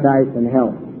of paradise and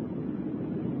hell?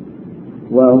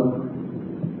 Well,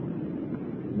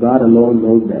 God alone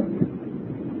knows that.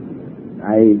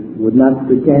 I would not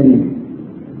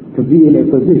pretend to be in a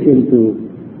position to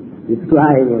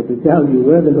describe or to tell you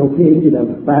where the location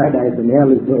of paradise and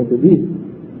hell is going to be.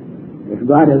 If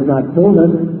God has not told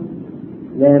us,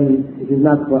 then it is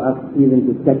not for us even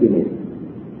to speculate.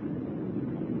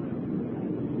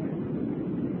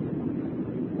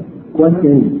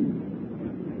 Question: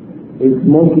 is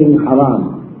smoking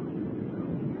haram?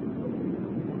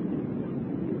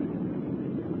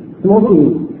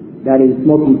 Smoking, that is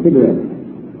smoking cigarettes.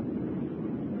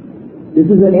 This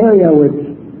is an area which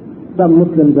some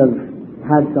Muslims have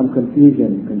had some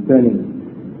confusion concerning,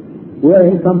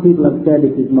 wherein some people have said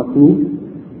it is makruh,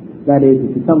 that is,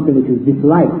 it is something which is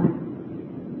disliked,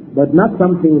 but not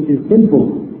something which is sinful,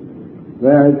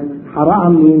 whereas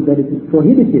haram means that it is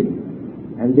prohibited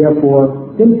and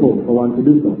therefore sinful for one to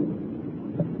do so.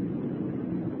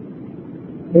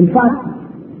 In fact,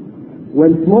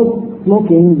 when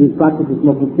smoking, the practice of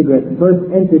smoking cigarettes, first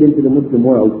entered into the Muslim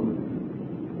world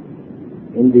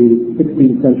in the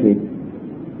 16th century,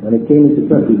 when it came into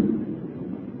Turkey,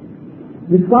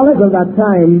 the scholars of that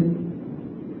time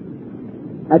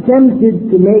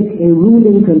attempted to make a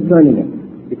ruling concerning it,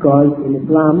 because in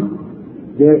Islam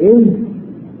there is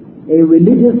a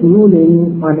religious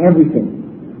ruling on everything.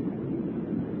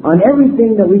 On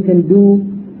everything that we can do,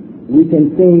 we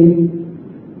can say,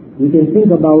 we can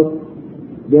think about,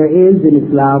 there is in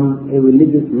Islam a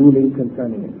religious ruling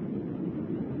concerning it.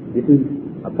 This is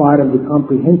a part of the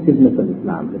comprehensiveness of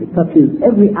Islam, that it touches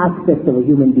every aspect of a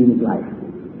human being's life.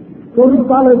 So the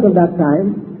scholars of that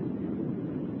time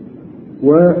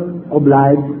were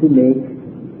obliged to make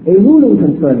a ruling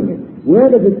concerning it. Where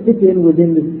does it fit in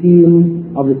within the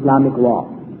scheme of Islamic law?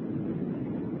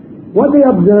 What they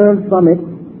observed from it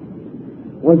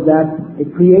was that it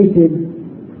created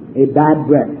a bad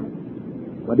breath,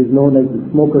 what is known as the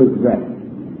smoker's breath.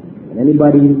 And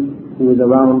anybody who is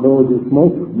around those who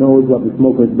smoke knows what the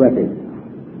smoker's breath is.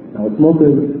 Now,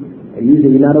 smokers are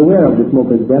usually not aware of the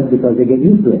smoker's breath because they get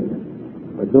used to it.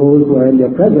 But those who are in their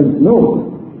presence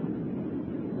know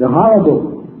the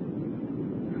horrible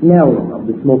smell of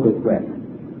the smoker's breath.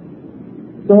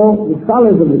 So the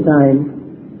scholars of the time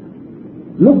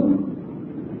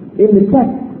looked in the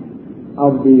text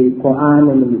of the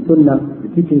Quran and in the Sunnah, the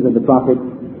teachings of the Prophet,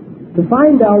 to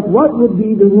find out what would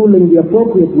be the ruling, the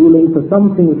appropriate ruling for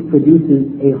something which produces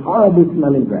a horrible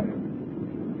smelling breath.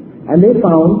 And they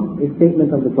found a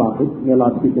statement of the Prophet, may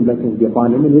Allah's peace and blessings be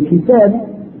upon him, in which he said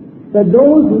that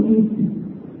those who eat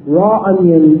raw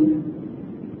onions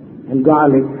and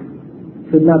garlic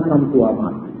should not come to our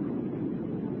mosque,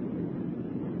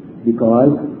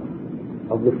 because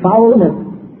of the foulness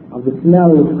of the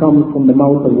smell which comes from the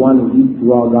mouth of one who eats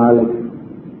raw garlic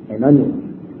and onions.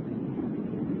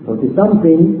 So it is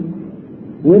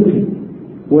something which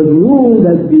was ruled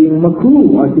as being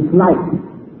makruh or disliked.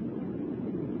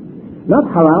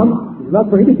 Not haram, it's not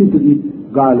prohibited to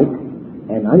eat garlic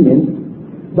and onions,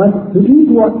 but to eat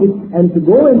what is, and to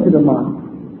go into the mosque.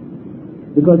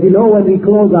 Because you know, when we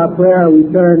close our prayer, we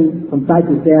turn from side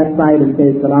to side and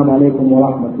say, Assalamu alaikum wa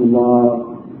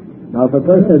rahmatullah. Now, if a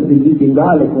person has been eating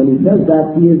garlic, when he says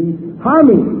that, he is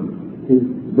harming his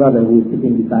brother who is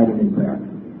sitting beside him in prayer.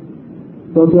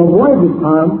 So to avoid this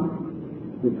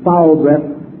harm, this foul breath,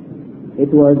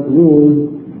 it was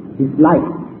ruled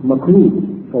disliked,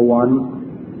 makruh, for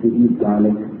one to eat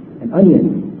garlic and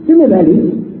onions.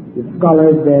 Similarly, the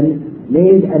scholars then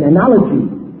made an analogy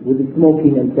with the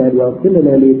smoking and said, well,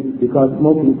 similarly, because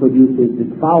smoking produces this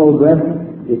foul breath,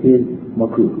 it is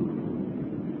makruh.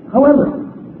 However,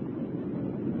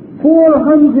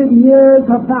 400 years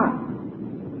have passed,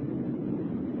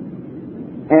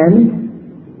 and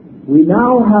we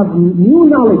now have new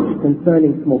knowledge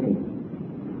concerning smoking.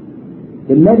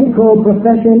 The medical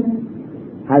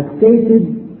profession has stated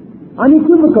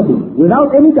unequivocally,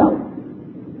 without any doubt,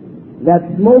 that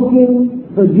smoking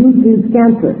produces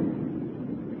cancer.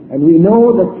 And we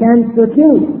know that cancer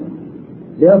kills.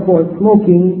 Therefore,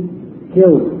 smoking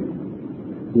kills.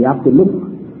 We have to look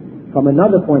from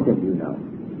another point of view now.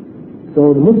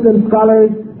 So the Muslim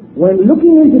scholars, when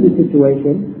looking into the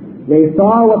situation, they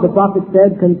saw what the Prophet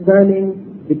said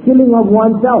concerning the killing of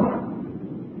oneself.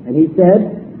 And he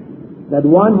said that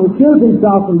one who kills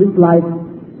himself in this life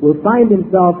will find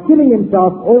himself killing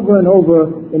himself over and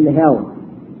over in the hell.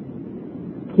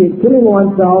 Killing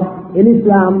oneself in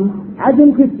Islam, as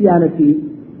in Christianity,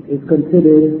 is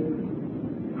considered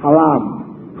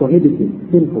haram, prohibited,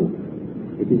 sinful.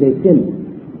 It is a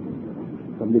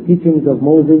sin. From the teachings of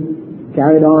Moses,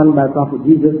 carried on by Prophet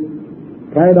Jesus,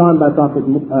 carried on by Prophet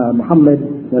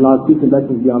Muhammad, may Allah's peace and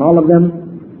blessings be on all of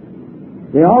them,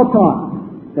 they all taught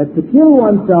that to kill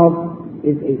oneself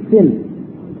is a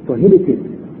sin, prohibited.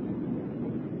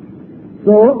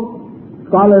 So,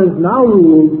 scholars now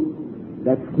rule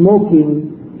that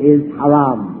smoking is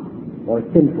haram or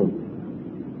sinful.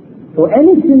 So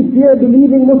any sincere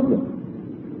believing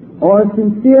Muslim or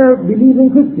sincere believing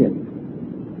Christian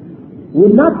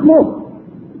would not smoke,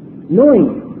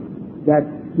 knowing that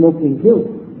smoking kills,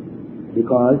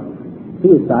 because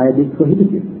suicide is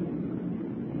prohibited.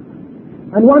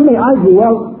 And one may argue,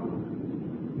 well,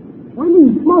 when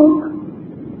you smoke,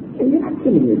 you're not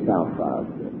killing yourself,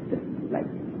 just like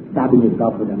stabbing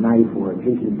yourself with a knife or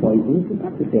drinking poison. It's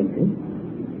not the same thing.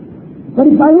 But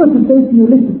if I were to say to you,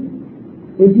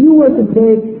 listen, if you were to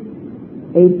take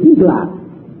a tea glass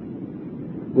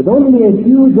with only a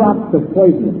few drops of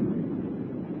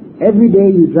poison, every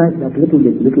day you drank that little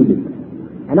bit,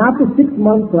 and after 6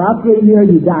 months or after a year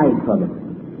you died from it.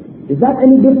 Is that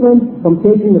any different from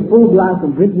taking a full glass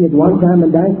and drinking it one time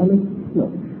and dying from it? No.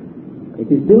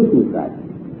 It is still suicide.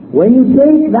 When you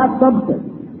take that substance,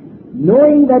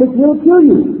 knowing that it will kill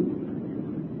you,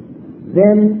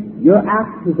 then your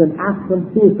act is an act of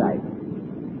suicide.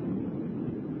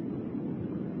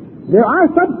 There are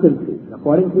substances,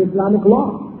 according to Islamic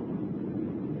law,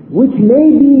 which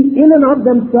may be in and of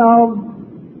themselves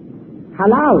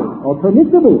halal or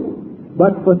permissible,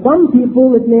 but for some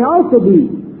people it may also be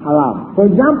haram. For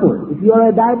example, if you are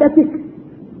a diabetic,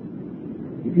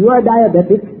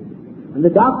 and the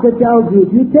doctor tells you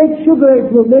if you take sugar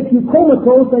it will make you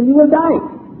comatose and you will die.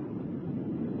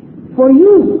 For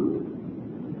you,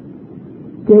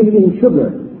 taking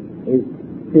sugar is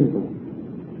sinful.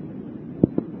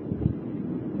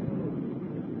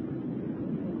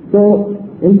 So,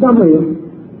 in summary,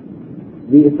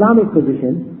 the Islamic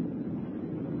position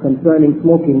concerning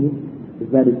smoking is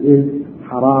that it is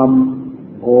haram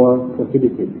or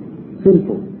prohibited,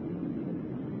 sinful.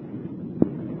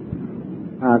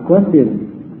 Question.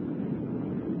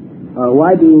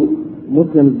 Why do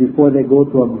Muslims, before they go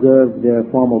to observe their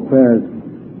formal prayers,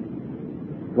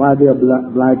 why are they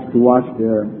obliged to wash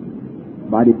their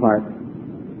body parts?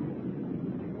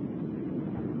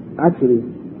 Actually,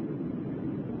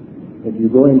 if you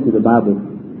go into the Bible,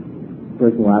 the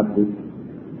person who asked this,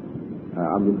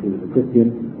 obviously is a Christian.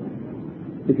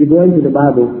 If you go into the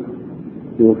Bible,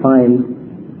 you will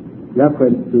find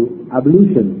reference to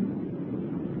ablution.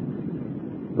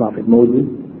 Prophet Moses,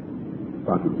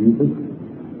 Prophet Jesus,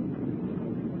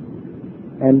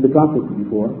 and the prophets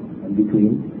before and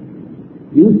between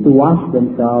used to wash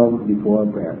themselves before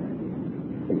prayer.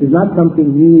 It is not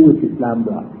something new which Islam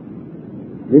brought.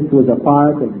 This was a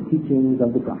part of the teachings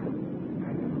of the Prophet.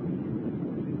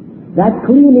 That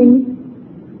cleaning,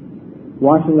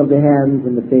 washing of the hands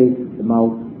and the face, the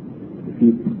mouth, the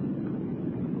feet,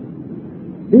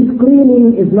 this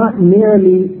cleaning is not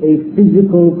merely a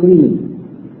physical cleaning.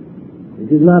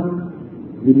 It is not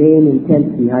the main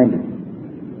intent behind it.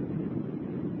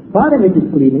 Part of it is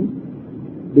cleaning,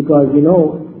 because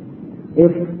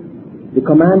if the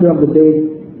commander of the base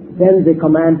sends a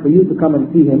command for you to come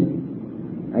and see him,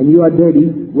 and you are dirty,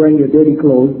 wearing your dirty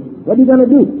clothes, what are you going to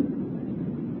do?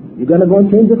 You're going to go and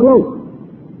change your clothes,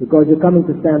 because you're coming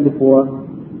to stand before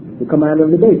the commander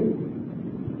of the base.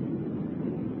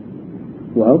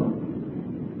 Well,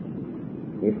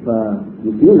 if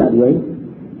you feel that way,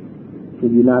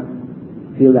 should you not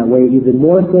feel that way even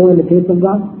more so in the case of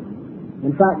God?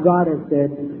 In fact, God has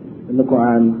said in the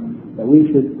Quran that we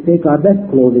should take our best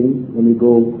clothing when we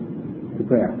go to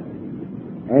prayer.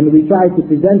 And we try to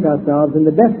present ourselves in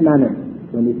the best manner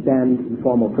when we stand in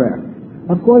formal prayer.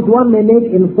 Of course, one may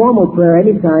make informal prayer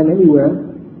anytime, anywhere,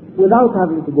 without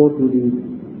having to go through the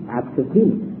acts of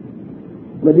cleaning.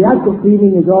 But the act of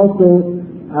cleaning is also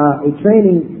a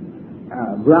training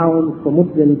ground for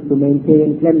Muslims to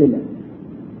maintain cleanliness,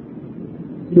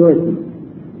 purity,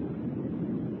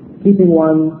 keeping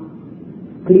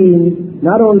one clean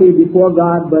not only before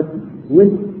God but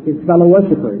with his fellow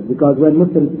worshippers, because when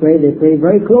Muslims pray, they pray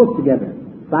very close together,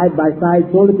 side by side,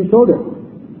 shoulder to shoulder.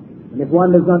 And if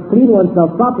one does not clean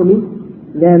oneself properly,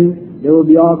 then there will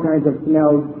be all kinds of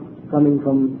smells coming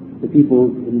from the people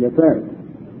in their prayers.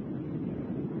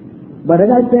 But as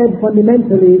I said,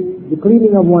 fundamentally, the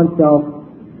cleaning of oneself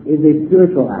is a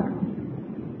spiritual act.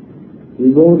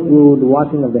 We go through the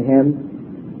washing of the hands,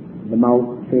 the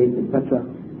mouth, face, etc.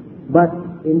 But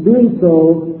in doing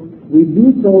so, we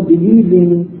do so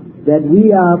believing that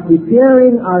we are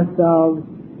preparing ourselves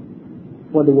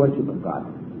for the worship of God.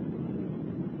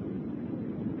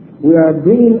 we are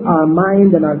bringing our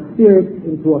mind and our spirit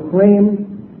into a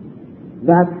frame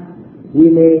that we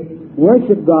may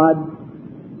worship God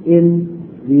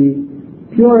in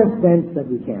the purest sense that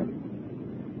we can.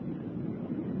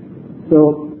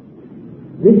 So,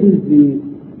 this is the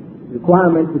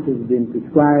requirement which has been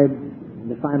prescribed in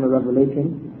the final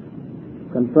revelation,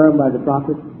 confirmed by the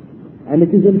Prophet, and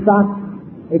it is in fact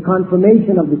a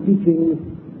confirmation of the teachings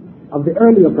of the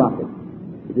earlier prophets.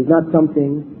 It is not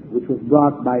something which was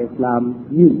brought by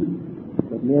Islam new,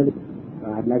 but merely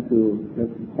I'd like to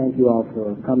just thank you all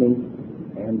for coming,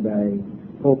 and I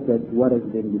hope that what has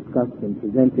been discussed and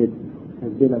presented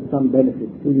has been of some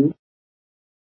benefit to you.